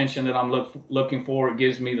moisture retention that I'm looking for. It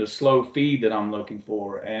gives me the slow feed that I'm looking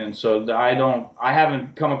for. And so I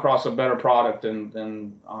haven't come across a better product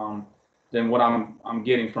than what I'm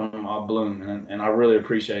getting from Bloom, and I really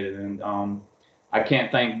appreciate it. And I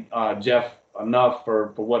can't thank Jeff enough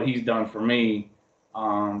for what he's done for me,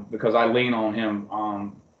 because I lean on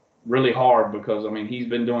him really hard, because I mean, he's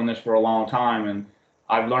been doing this for a long time, and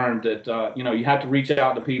I've learned that you know, you have to reach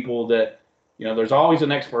out to people that, you know, there's always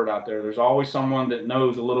an expert out there. There's always someone that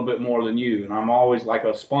knows a little bit more than you, and I'm always like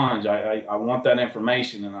a sponge. I want that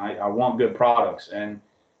information, and I want good products. And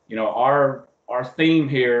you know, our theme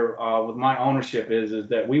here with my ownership is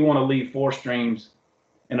that we want to leave Four Streams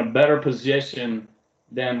in a better position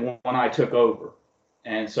than when I took over.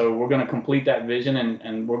 And so we're going to complete that vision,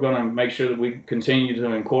 and we're going to make sure that we continue to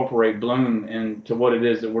incorporate Bloom into what it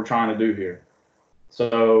is that we're trying to do here.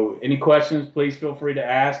 So any questions, please feel free to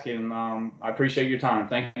ask, and I appreciate your time.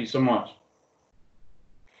 Thank you so much.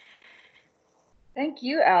 Thank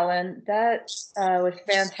you, Alan. That was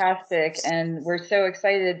fantastic, and we're so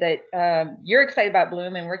excited that you're excited about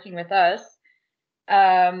Bloom and working with us.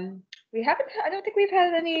 I don't think we've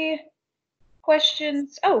had any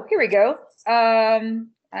questions. Oh, here we go. I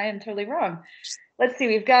am totally wrong. Let's see.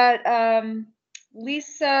 We've got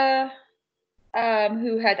Lisa,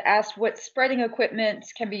 who had asked what spreading equipment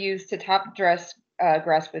can be used to top dress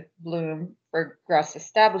grass with Bloom for grass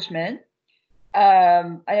establishment.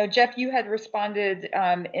 I know, Jeff, you had responded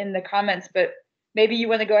in the comments, but maybe you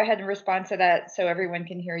want to go ahead and respond to that so everyone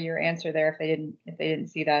can hear your answer there if they didn't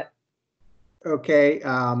see that. Okay.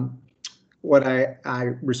 What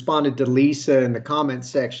I responded to Lisa in the comment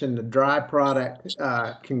section, the dry product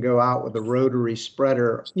can go out with a rotary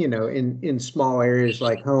spreader, you know, in small areas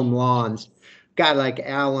like home lawns. Guy like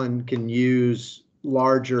Alan can use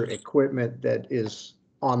larger equipment that is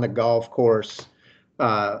on the golf course.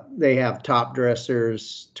 They have top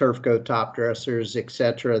dressers, Turfco top dressers,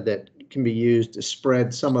 etc., that can be used to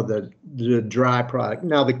spread some of the dry product.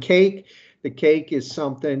 Now the cake is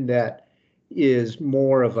something that is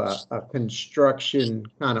more of a construction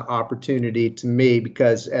kind of opportunity to me,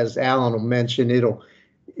 because as Alan will mention,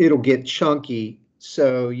 it'll get chunky.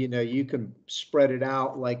 So, you know, you can spread it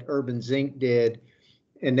out like Urban Zinc did,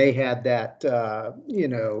 and they had that, you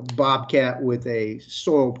know, Bobcat with a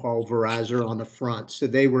soil pulverizer on the front. So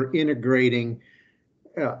they were integrating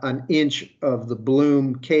an inch of the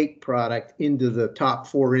Bloom cake product into the top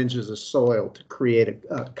 4 inches of soil to create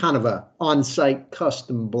a kind of a on-site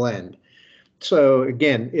custom blend. So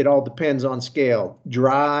again, it all depends on scale.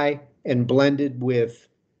 Dry and blended with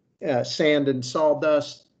sand and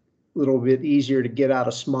sawdust, a little bit easier to get out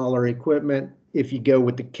of smaller equipment. If you go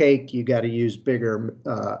with the cake, you got to use bigger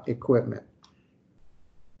equipment.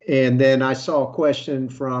 And then I saw a question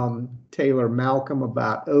from Taylor Malcolm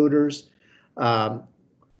about odors.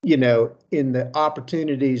 You know, in the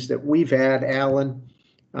opportunities that we've had, Alan,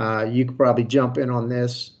 you could probably jump in on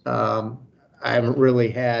this. I haven't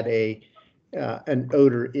really had an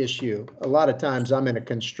odor issue. A lot of times I'm in a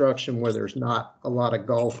construction where there's not a lot of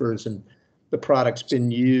golfers and the product's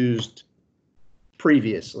been used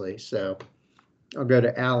previously. So I'll go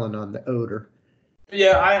to Alan on the odor.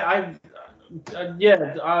 Yeah,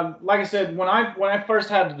 Yeah, like I said, when I first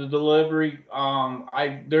had the delivery,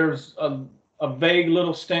 there's a vague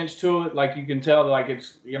little stench to it, like you can tell, like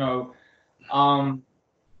it's um,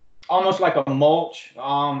 almost like a mulch.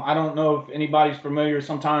 I don't know if anybody's familiar.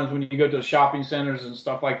 Sometimes when you go to the shopping centers and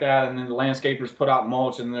stuff like that, and then the landscapers put out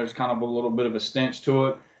mulch, and there's kind of a little bit of a stench to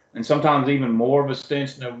it, and sometimes even more of a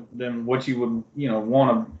stench than what you would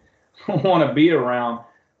want to want to be around.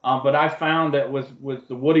 But I found that with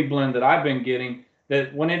the woody blend that I've been getting,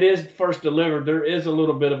 that when it is first delivered, there is a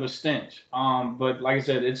little bit of a stench. But like I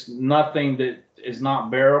said, it's nothing that is not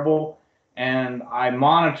bearable. And I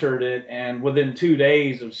monitored it, and within 2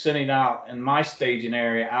 days of sitting out in my staging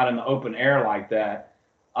area out in the open air like that,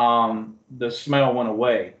 the smell went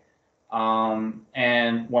away.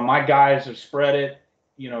 And when my guys have spread it,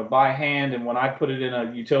 by hand, and when I put it in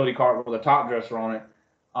a utility cart with a top dresser on it,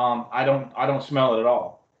 I don't smell it at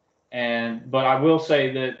all. But I will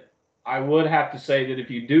say that I would have to say that if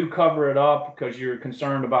you do cover it up because you're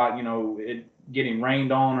concerned about it getting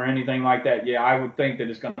rained on or anything like that, yeah, I would think that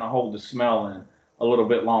it's going to hold the smell in a little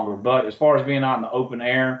bit longer. But as far as being out in the open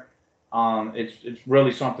air, it's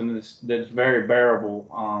really something that's very bearable,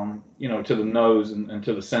 to the nose and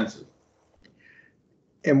to the senses.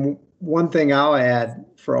 And one thing I'll add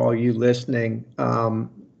for all you listening,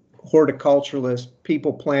 horticulturalists,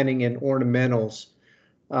 people planting in ornamentals,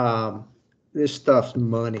 this stuff's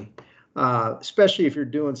money. Especially if you're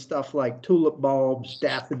doing stuff like tulip bulbs,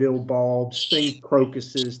 daffodil bulbs, things,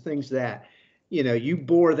 crocuses, things that, you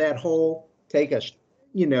bore that hole, take a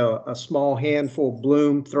small handful of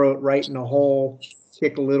bloom, throw it right in the hole,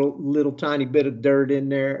 kick a little tiny bit of dirt in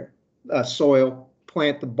there, soil,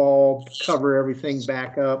 plant the bulb, cover everything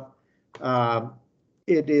back up.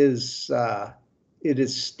 It is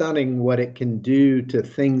stunning what it can do to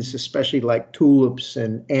things, especially like tulips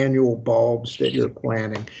and annual bulbs that you're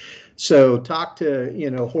planting. So talk to,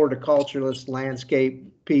 horticulturalists, landscape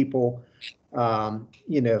people,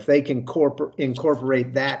 if they can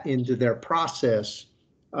incorporate that into their process,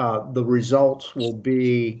 the results will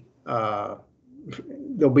be,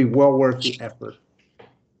 they'll be well worth the effort.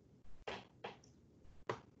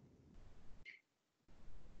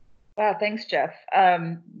 Wow, thanks, Jeff.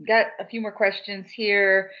 Got a few more questions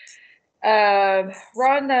here.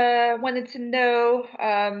 Ron wanted to know,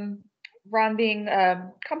 Ron being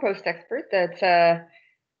a compost expert that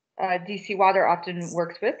DC Water often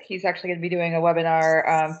works with, he's actually going to be doing a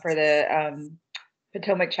webinar for the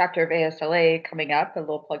Potomac chapter of ASLA coming up, a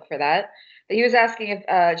little plug for that. But he was asking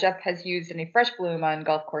if Jeff has used any fresh bloom on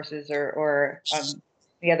golf courses or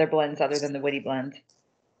the other blends other than the woody blend.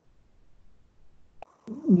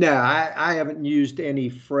 No, I haven't used any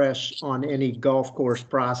fresh on any golf course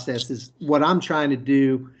processes. What I'm trying to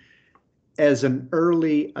do as an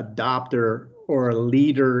early adopter or a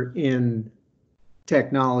leader in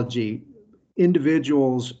technology,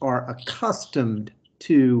 individuals are accustomed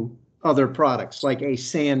to other products like a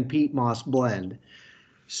sand peat moss blend.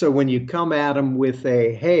 So when you come at them with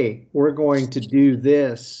hey, we're going to do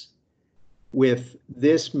this with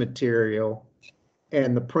this material,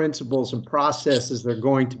 and the principles and processes are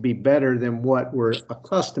going to be better than what we're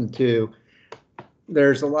accustomed to,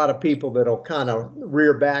 there's a lot of people that'll kind of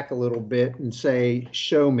rear back a little bit and say,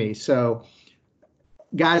 show me. So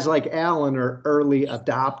guys like Alan are early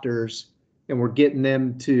adopters, and we're getting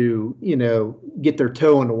them to, get their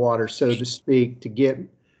toe in the water, so to speak, to get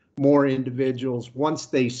more individuals. Once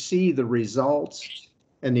they see the results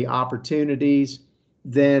and the opportunities,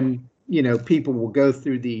 then, people will go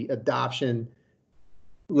through the adoption.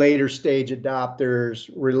 Later stage adopters,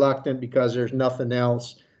 reluctant because there's nothing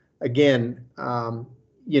else. Again,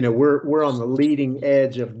 we're on the leading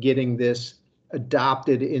edge of getting this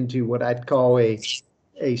adopted into what I'd call a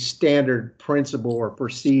standard principle or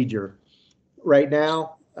procedure. Right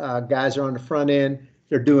now, guys are on the front end.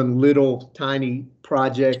 They're doing little tiny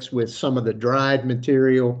projects with some of the dried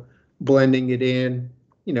material, blending it in,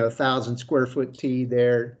 1,000 square foot tee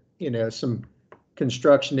there, some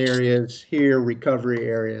construction areas here, recovery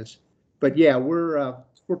areas. But yeah, we're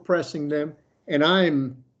pressing them, and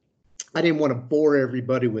I didn't want to bore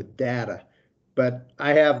everybody with data, but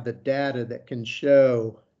I have the data that can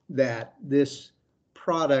show that this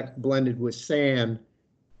product blended with sand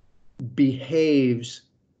behaves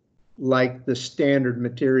like the standard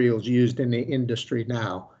materials used in the industry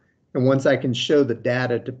now. And once I can show the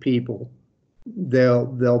data to people,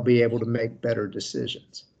 they'll be able to make better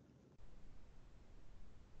decisions.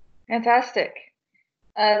 Fantastic.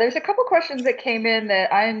 There's a couple questions that came in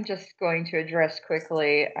that I'm just going to address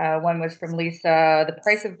quickly. One was from Lisa, the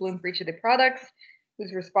price of bloom for each of the products,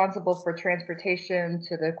 who's responsible for transportation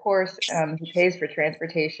to the course, who pays for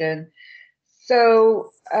transportation.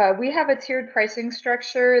 So we have a tiered pricing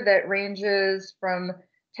structure that ranges from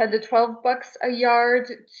 10 to 12 bucks a yard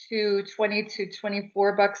to 20 to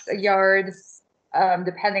 24 bucks a yard,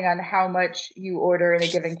 depending on how much you order in a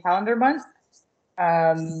given calendar month.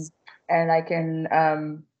 And I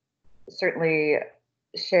can certainly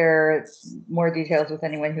share more details with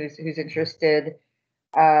anyone who's interested.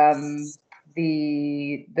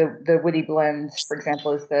 The woody blends, for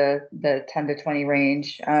example, is the 10 to 20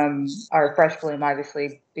 range. Our fresh bloom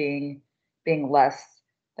obviously being less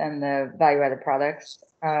than the value added products.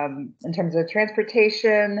 In terms of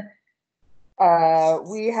transportation,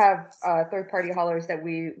 we have third party haulers that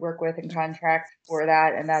we work with and contract for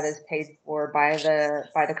that, and that is paid for by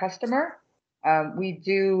the customer. We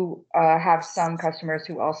do have some customers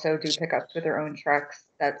who also do pickups with their own trucks.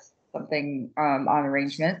 That's something on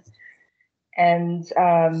arrangement. And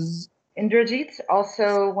Indrajit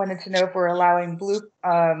also wanted to know if we're allowing bulk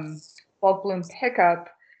bloom pickup.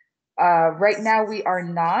 Right now, we are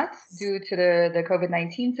not, due to the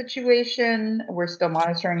COVID-19 situation. We're still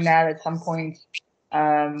monitoring that. At some point,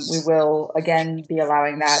 we will again be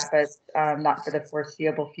allowing that, but not for the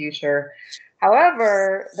foreseeable future.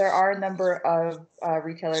 However, there are a number of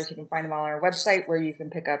retailers, you can find them on our website, where you can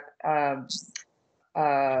pick up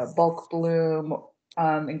bulk bloom,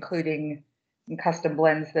 including custom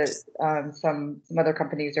blends that some other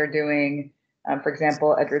companies are doing. For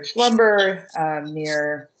example, Edrich Lumber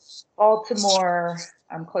near Baltimore,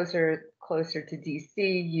 closer to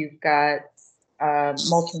DC. You've got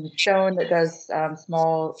Mulch and Stone that does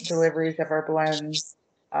small deliveries of our blends.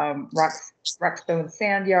 Rockstone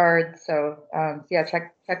Sand Yard. So yeah,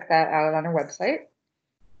 check that out on our website.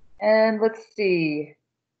 And let's see.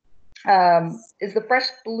 Is the fresh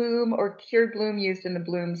bloom or cured bloom used in the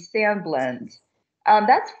bloom sand blend?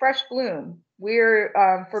 That's fresh bloom. We're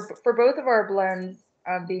for both of our blends,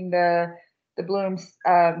 being the bloom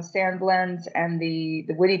sand blend and the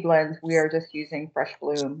woody blend, we are just using fresh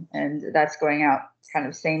bloom, and that's going out kind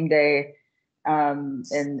of same day. And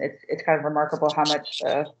it's kind of remarkable how much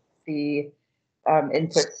the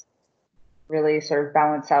inputs really sort of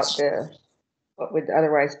balance out what would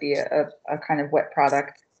otherwise be a kind of wet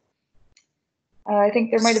product. I think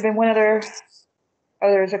there might have been one other. Oh,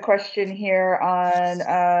 there's a question here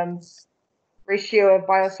on ratio of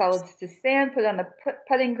biosolids to sand put on the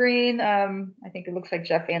putting green. I think it looks like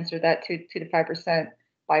Jeff answered that, 2 to 5%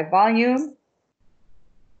 by volume.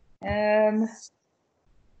 Another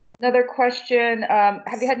question,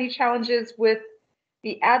 have you had any challenges with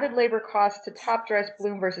the added labor cost to top dress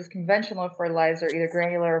bloom versus conventional fertilizer, either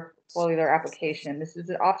granular or foliar application? This is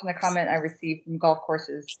often a comment I receive from golf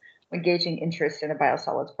courses when gauging interest in a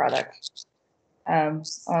biosolids product.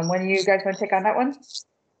 When you guys want to take on that one?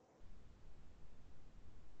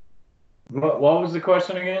 What was the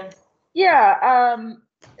question again? Yeah.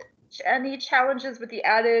 Any challenges with the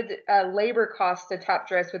added labor cost to top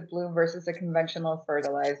dress with bloom versus a conventional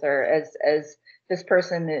fertilizer, as this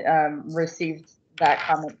person received that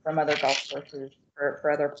comment from other golf courses for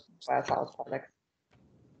other biosolids products?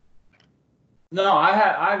 No,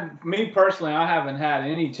 me personally, I haven't had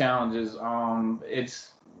any challenges.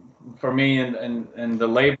 It's for me and the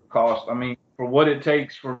labor cost. I mean, for what it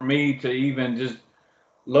takes for me to even just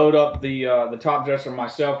load up the top dresser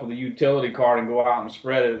myself with a utility cart and go out and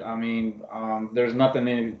spread it. I mean, there's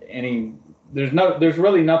nothing there's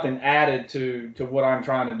really nothing added to what I'm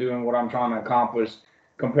trying to do and what I'm trying to accomplish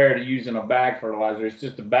compared to using a bag fertilizer. It's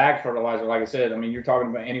just a bag fertilizer, like I said. I mean, you're talking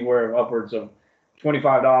about anywhere upwards of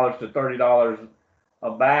 $25 to $30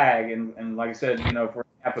 a bag, and like I said, for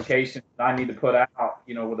applications I need to put out,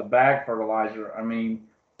 with a bag fertilizer, I mean,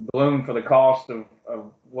 bloom for the cost of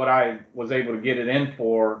what I was able to get it in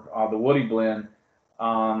for, the woody blend,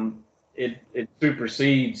 it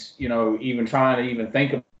supersedes, even trying to even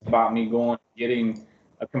think about me going and getting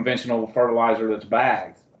a conventional fertilizer that's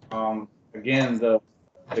bagged. Again, the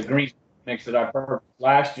green mix that I purchased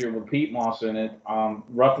last year with peat moss in it,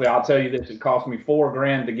 roughly, I'll tell you this, it cost me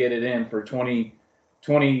 $4,000 to get it in for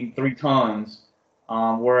 23 tons,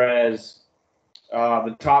 whereas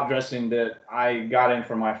the top dressing that I got in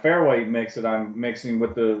for my fairway mix that I'm mixing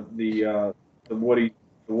with the woody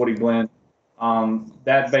blend,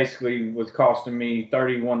 that basically was costing me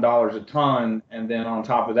 $31 a ton, and then on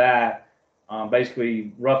top of that,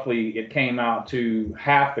 basically roughly it came out to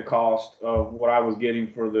half the cost of what I was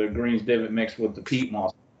getting for the greens divot mix with the peat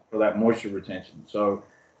moss for that moisture retention. So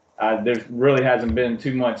there really hasn't been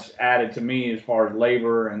too much added to me as far as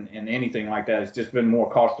labor and anything like that. It's just been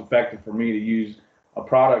more cost effective for me to use a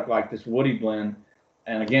product like this woody blend.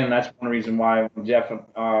 And again, that's one reason why when Jeff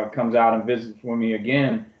comes out and visits with me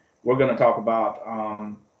again, we're going to talk about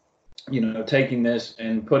taking this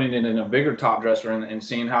and putting it in a bigger top dresser and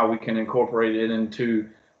seeing how we can incorporate it into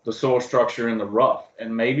the soil structure in the rough,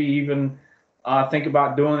 and maybe even think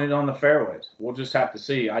about doing it on the fairways. We'll just have to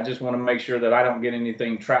see. I just want to make sure that I don't get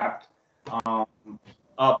anything trapped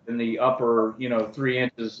up in the upper 3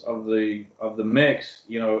 inches of the mix,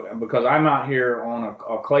 because I'm out here on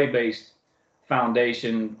a clay based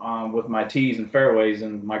foundation with my tees and fairways,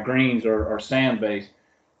 and my greens are sand based.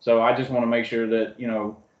 So I just want to make sure that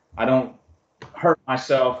I don't hurt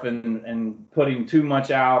myself and putting too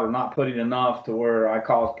much out or not putting enough to where I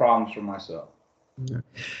cause problems for myself.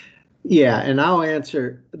 Yeah, and I'll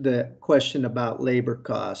answer the question about labor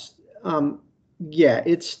costs. Yeah,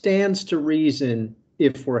 it stands to reason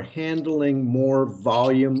if we're handling more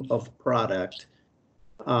volume of product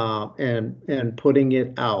and putting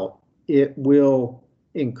it out, it will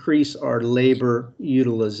increase our labor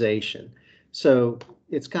utilization. So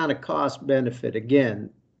it's kind of cost benefit. Again,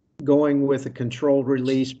 going with a controlled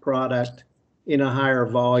release product in a higher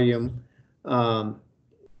volume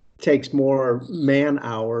takes more man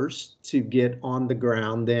hours to get on the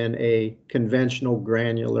ground than a conventional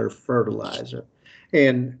granular fertilizer.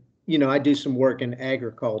 And, I do some work in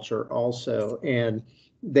agriculture also, and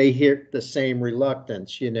they hear the same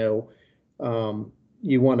reluctance, you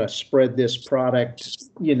want to spread this product,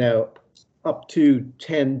 up to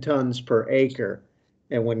 10 tons per acre.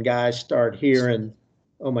 And when guys start hearing,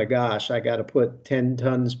 oh my gosh, I got to put 10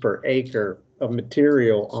 tons per acre of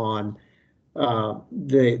material on,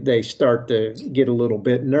 they start to get a little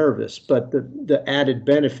bit nervous. But the added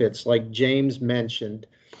benefits, like James mentioned,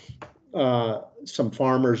 some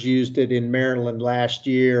farmers used it in Maryland last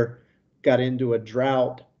year, got into a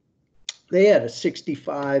drought. They had a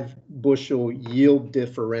 65 bushel yield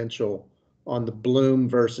differential on the bloom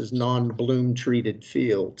versus non-bloom treated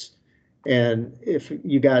fields. And if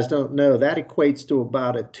you guys don't know, that equates to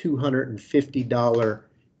about a $250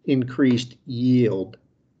 increased yield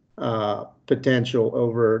potential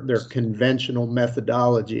over their conventional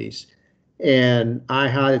methodologies. And I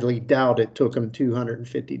highly doubt it took them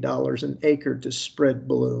 $250 an acre to spread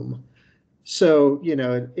bloom. So,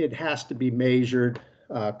 it has to be measured,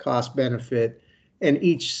 cost benefit, and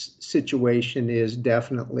each situation is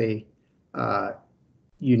definitely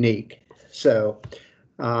unique. So,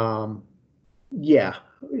 yeah,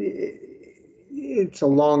 it's a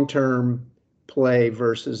long-term play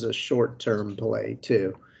versus a short-term play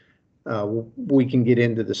too. We can get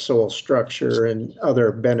into the soil structure and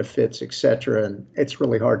other benefits, etc., and it's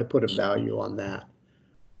really hard to put a value on that.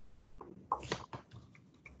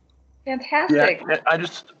 Fantastic. Yeah, I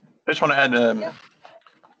just want to add.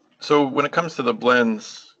 So when it comes to the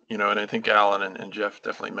blends, and I think Alan and Jeff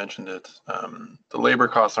definitely mentioned it, the labor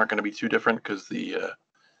costs aren't going to be too different because the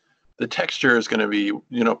texture is going to be,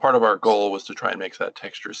 part of our goal was to try and make that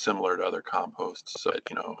texture similar to other composts. So that,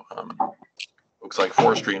 looks like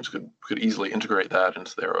Forest Streams could easily integrate that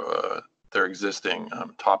into their existing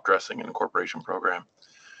top dressing and incorporation program.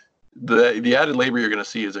 The added labor you're going to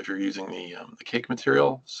see is if you're using the cake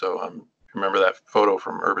material. So remember that photo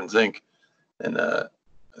from Urban Zinc, and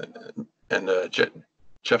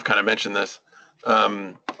Jeff kind of mentioned this.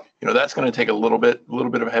 That's going to take a little bit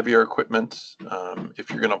of heavier equipment. If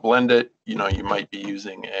you're going to blend it, you might be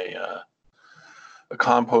using a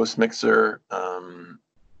compost mixer.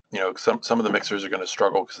 Some of the mixers are going to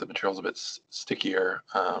struggle because the material's a bit stickier.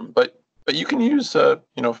 But you can use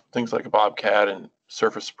things like a Bobcat and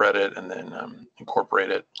surface spread it and then incorporate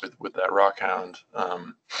it with that Rockhound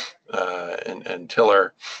and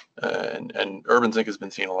tiller. And Urban Zinc has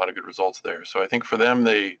been seeing a lot of good results there. So I think for them,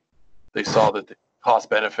 they saw that the cost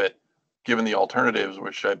benefit, given the alternatives,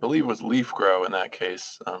 which I believe was leaf grow in that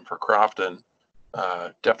case for Crofton,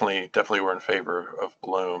 definitely were in favor of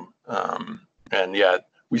bloom. And yeah,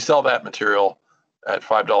 we sell that material at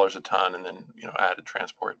 $5 a ton, and then added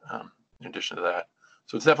transport in addition to that.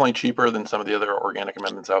 So it's definitely cheaper than some of the other organic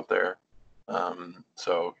amendments out there.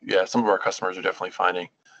 So yeah, some of our customers are definitely finding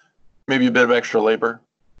maybe a bit of extra labor,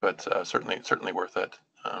 but certainly worth it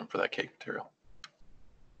for that cake material.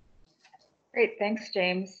 Great, thanks,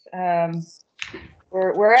 James.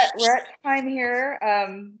 We're at time here.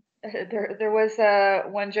 There was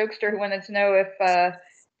one jokester who wanted to know if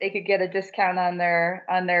they could get a discount on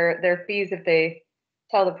their fees if they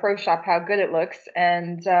tell the pro shop how good it looks.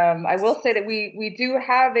 And I will say that we do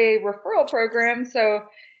have a referral program. So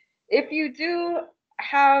if you do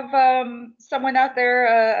have someone out there,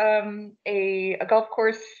 a golf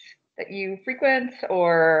course that you frequent,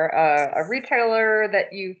 or a retailer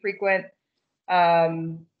that you frequent,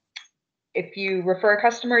 if you refer a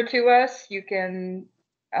customer to us, you can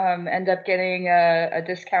end up getting a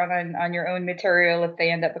discount on your own material if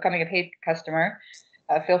they end up becoming a paid customer.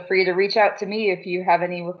 Feel free to reach out to me if you have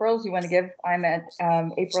any referrals you want to give. I'm at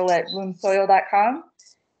april@bloomsoil.com.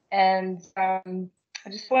 And I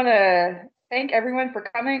just want to thank everyone for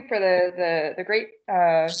coming, for the great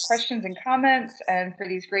questions and comments, and for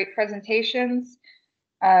these great presentations.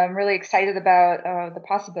 I'm really excited about the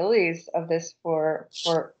possibilities of this for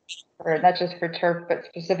not just for turf, but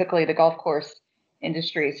specifically the golf course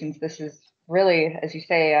industry, since this is really, as you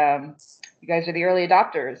say, you guys are the early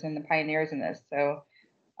adopters and the pioneers in this. So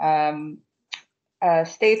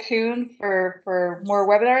stay tuned for more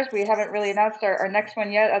webinars. We haven't really announced our next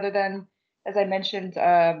one yet, other than, as I mentioned,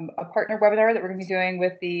 a partner webinar that we're going to be doing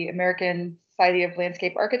with the American Society of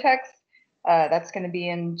Landscape Architects. That's going to be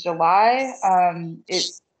in July. It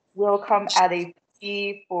will come at a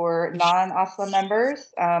fee for non-OSLA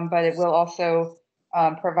members, but it will also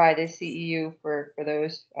provide a CEU for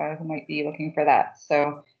those who might be looking for that.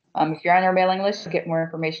 So if you're on our mailing list, you'll get more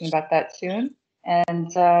information about that soon.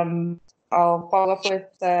 And I'll follow up with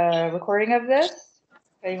a recording of this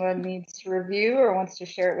if anyone needs to review or wants to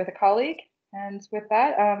share it with a colleague. And with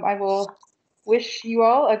that, I will wish you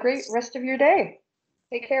all a great rest of your day.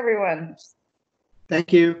 Take care, everyone.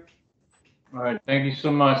 Thank you. All right. Thank you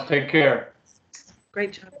so much. Take care.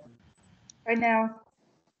 Great job. Bye now.